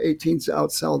 0018s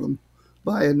outsell them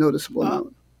by a noticeable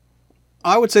amount?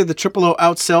 I would say the 000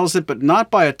 outsells it, but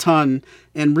not by a ton.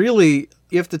 And really,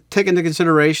 you have to take into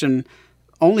consideration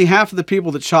only half of the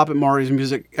people that shop at Mari's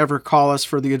Music ever call us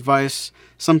for the advice.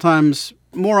 Sometimes,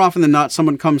 more often than not,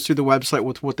 someone comes through the website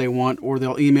with what they want, or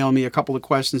they'll email me a couple of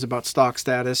questions about stock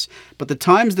status. But the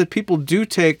times that people do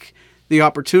take the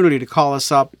opportunity to call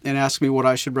us up and ask me what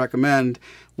I should recommend,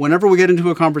 whenever we get into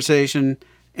a conversation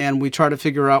and we try to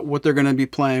figure out what they're going to be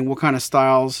playing, what kind of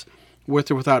styles,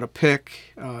 with or without a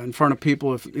pick, in front of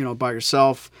people, if by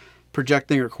yourself,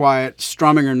 projecting or quiet,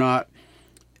 strumming or not.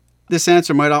 This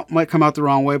answer might come out the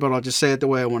wrong way, but I'll just say it the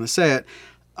way I want to say it.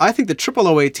 I think the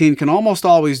 0018 can almost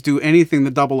always do anything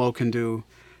the 00 can do,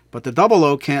 but the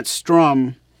 00 can't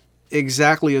strum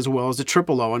exactly as well as the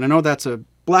 000. And I know that's a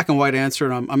black and white answer,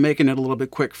 and I'm making it a little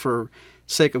bit quick for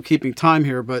sake of keeping time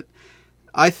here, but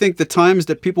I think the times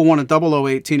that people want a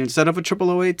 0018 instead of a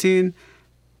 0018,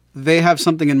 they have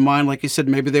something in mind. Like you said,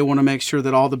 maybe they want to make sure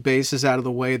that all the bass is out of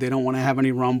the way. They don't want to have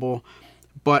any rumble.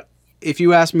 But if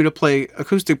you ask me to play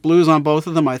acoustic blues on both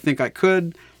of them, I think I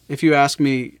could. If you ask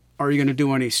me, are you going to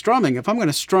do any strumming? If I'm going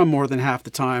to strum more than half the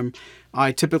time,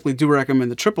 I typically do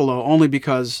recommend the 000, only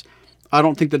because I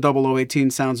don't think the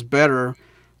 0018 sounds better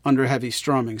under heavy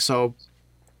strumming. So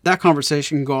that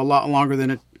conversation can go a lot longer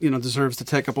than it deserves to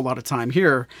take up a lot of time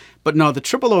here. But no, the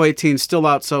 0018 still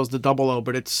outsells the 00,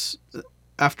 but it's,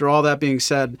 after all that being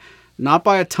said, not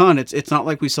by a ton. It's not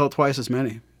like we sell twice as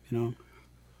many,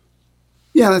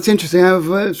 Yeah, that's interesting. I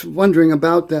was wondering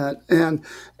about that, and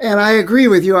I agree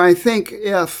with you. I think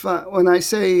when I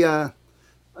say I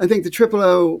think the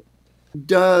 000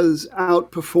 does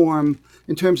outperform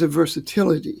in terms of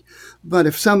versatility, but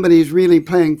if somebody's really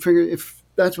playing if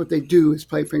that's what they do is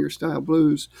play fingerstyle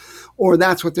blues, or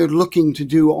that's what they're looking to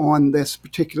do on this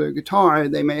particular guitar,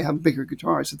 they may have bigger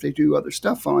guitars that they do other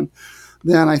stuff on.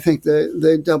 Then I think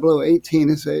the 0018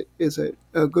 is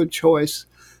a good choice,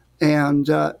 and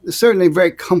certainly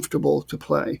very comfortable to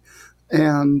play.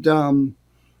 And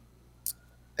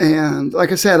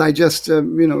like I said, I just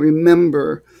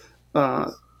remember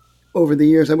over the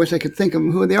years. I wish I could think of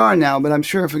who they are now, but I'm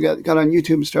sure if I got on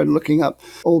YouTube and started looking up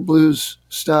old blues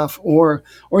stuff, or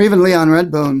even Leon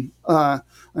Redbone,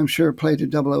 I'm sure played a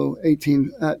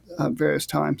 0018 at various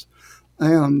times.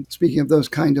 And speaking of those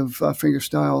kind of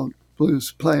fingerstyle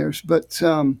blues players, but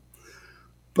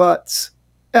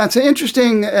it's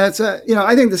interesting. I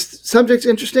think the subject's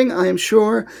interesting. I am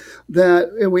sure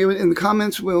that we in the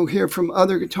comments we'll hear from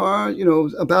other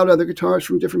about other guitars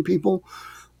from different people,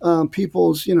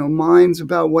 people's minds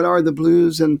about what are the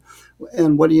blues and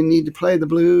what do you need to play the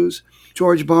blues.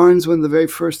 George Barnes, one of the very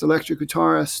first electric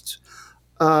guitarists,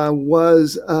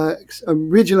 was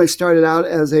originally started out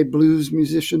as a blues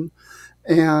musician.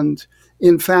 And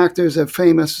in fact, there's a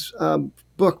famous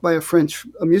book by a French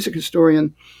music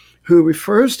historian who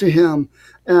refers to him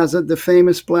as the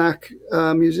famous black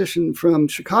musician from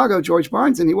Chicago, George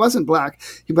Barnes. And he wasn't black,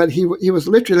 but he was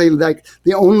literally like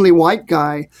the only white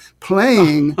guy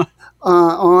playing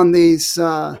on these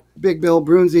Big Bill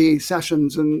Broonzy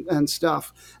sessions and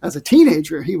stuff. As a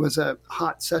teenager, he was a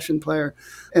hot session player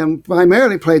and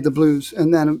primarily played the blues,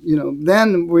 and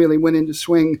then really went into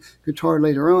swing guitar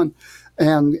later on.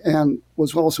 And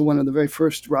was also one of the very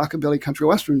first rockabilly country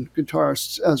western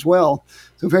guitarists as well.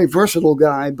 So a very versatile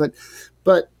guy, but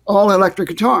all electric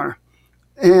guitar,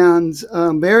 and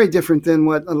very different than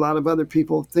what a lot of other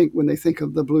people think when they think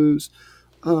of the blues.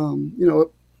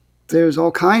 There's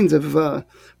all kinds of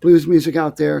blues music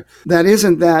out there that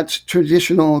isn't that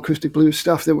traditional acoustic blues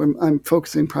stuff that I'm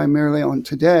focusing primarily on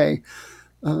today.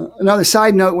 Another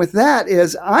side note with that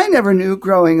is I never knew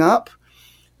growing up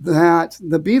that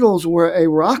the Beatles were a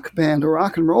rock band, a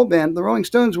rock and roll band. The Rolling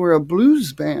Stones were a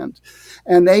blues band,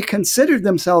 and they considered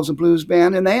themselves a blues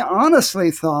band, and they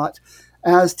honestly thought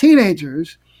as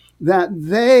teenagers that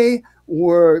they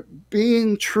were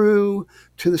being true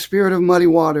to the spirit of Muddy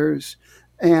Waters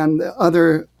and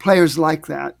other players like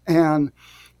that. And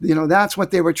that's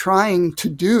what they were trying to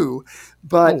do.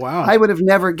 But I would have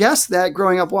never guessed that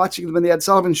growing up watching them in the Ed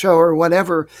Sullivan Show or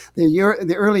whatever,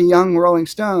 the early young Rolling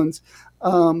Stones,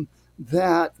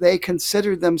 that they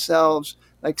considered themselves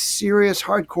like serious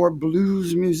hardcore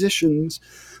blues musicians,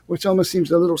 which almost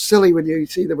seems a little silly when you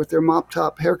see them with their mop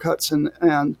top haircuts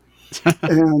and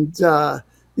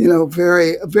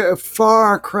very, very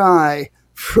far cry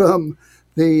from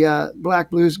the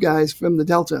black blues guys from the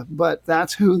Delta. But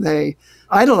that's who they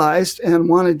idolized and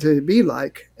wanted to be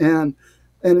like. And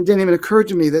it didn't even occur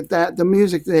to me that the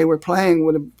music they were playing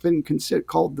would have been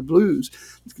called the blues,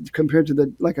 compared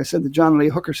to like I said, the John Lee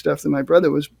Hooker stuff that my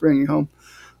brother was bringing home.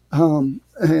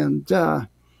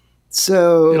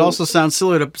 So it also sounds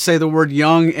silly to say the word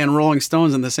Young and Rolling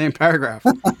Stones in the same paragraph.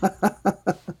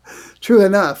 True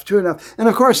enough. And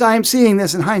of course, I'm seeing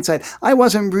this in hindsight. I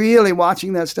wasn't really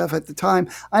watching that stuff at the time.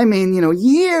 I mean,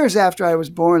 years after I was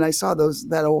born, I saw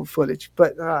that old footage.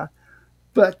 But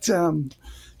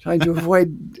trying to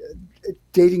avoid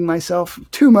dating myself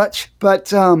too much. But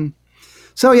don't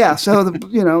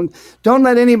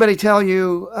let anybody tell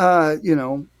you,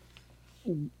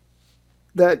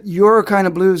 that your kind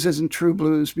of blues isn't true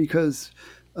blues, because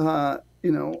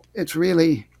it's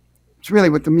really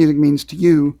what the music means to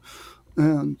you,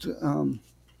 and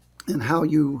how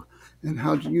you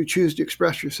choose to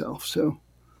express yourself. So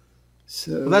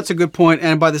well, that's a good point.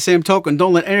 And by the same token,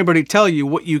 don't let anybody tell you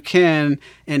what you can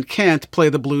and can't play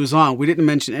the blues on. We didn't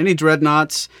mention any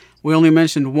dreadnoughts. We only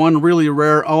mentioned one really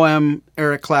rare OM,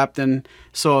 Eric Clapton.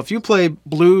 So if you play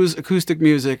blues acoustic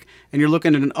music and you're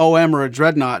looking at an OM or a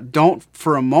dreadnought, don't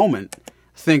for a moment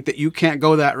think that you can't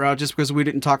go that route just because we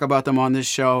didn't talk about them on this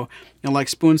show. And like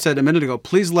Spoon said a minute ago,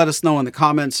 please let us know in the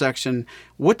comment section,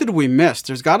 what did we miss?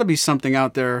 There's got to be something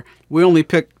out there. We only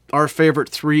picked our favorite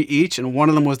 3 each, and one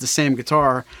of them was the same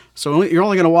guitar. So you're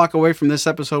only going to walk away from this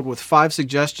episode with 5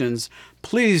 suggestions.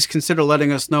 Please consider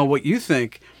letting us know what you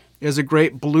think is a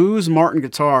great blues Martin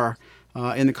guitar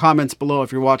in the comments below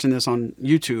if you're watching this on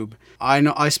YouTube. I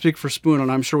know I speak for Spoon,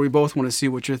 and I'm sure we both want to see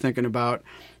what you're thinking about.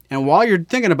 And while you're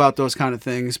thinking about those kind of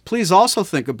things, please also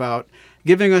think about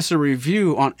giving us a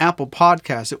review on Apple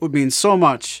Podcasts. It would mean so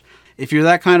much. If you're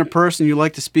that kind of person, you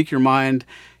like to speak your mind,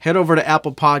 head over to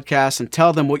Apple Podcasts and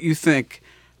tell them what you think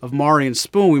of Maury and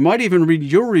Spoon. We might even read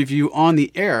your review on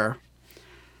the air.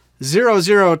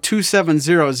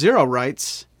 002700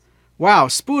 writes, wow,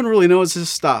 Spoon really knows his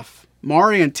stuff.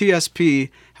 Maury and TSP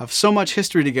have so much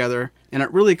history together, and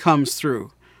it really comes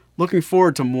through. Looking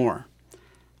forward to more.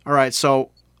 All right, so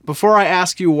before I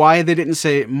ask you why they didn't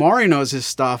say Maury knows his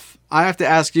stuff, I have to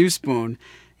ask you, Spoon,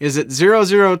 is it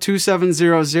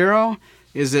 002700?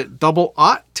 Is it double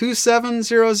aught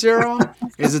 2700?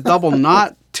 Is it double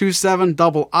naught 27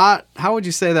 double aught? How would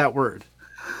you say that word?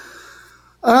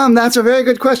 That's a very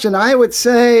good question. I would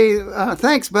say,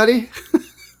 thanks, buddy.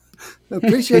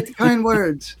 Appreciate the kind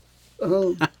words.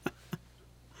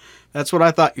 That's what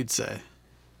I thought you'd say.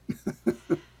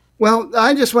 Well,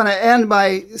 I just want to end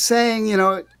by saying,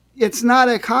 it's not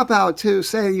a cop-out to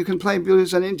say you can play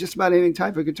blues on just about any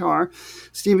type of guitar.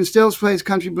 Stephen Stills plays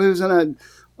country blues on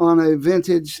a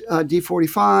vintage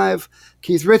D45.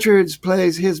 Keith Richards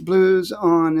plays his blues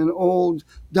on an old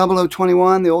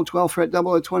 0021, the old 12-fret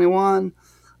 0021.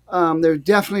 There are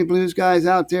definitely blues guys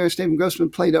out there. Stephen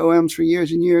Grossman played OMs for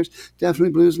years and years.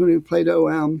 Definitely bluesmen who played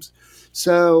OMs.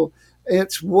 So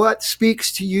it's what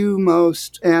speaks to you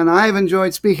most. And I've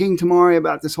enjoyed speaking to Maury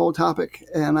about this whole topic,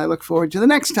 and I look forward to the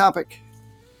next topic.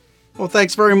 Well,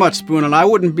 thanks very much, Spoon, and I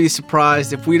wouldn't be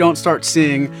surprised if we don't start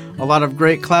seeing a lot of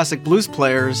great classic blues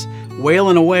players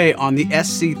wailing away on the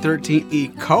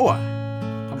SC13E Koa.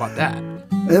 How about that?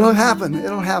 It'll happen.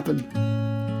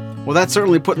 Well, that's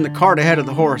certainly putting the cart ahead of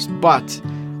the horse, but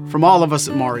from all of us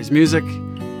at Maury's Music,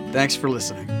 thanks for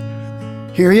listening.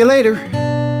 Hear you later.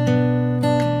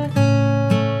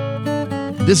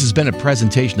 This has been a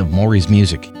presentation of Maury's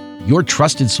Music, your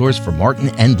trusted source for Martin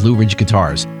and Blue Ridge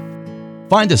guitars.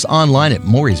 Find us online at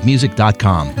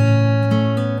maurysmusic.com.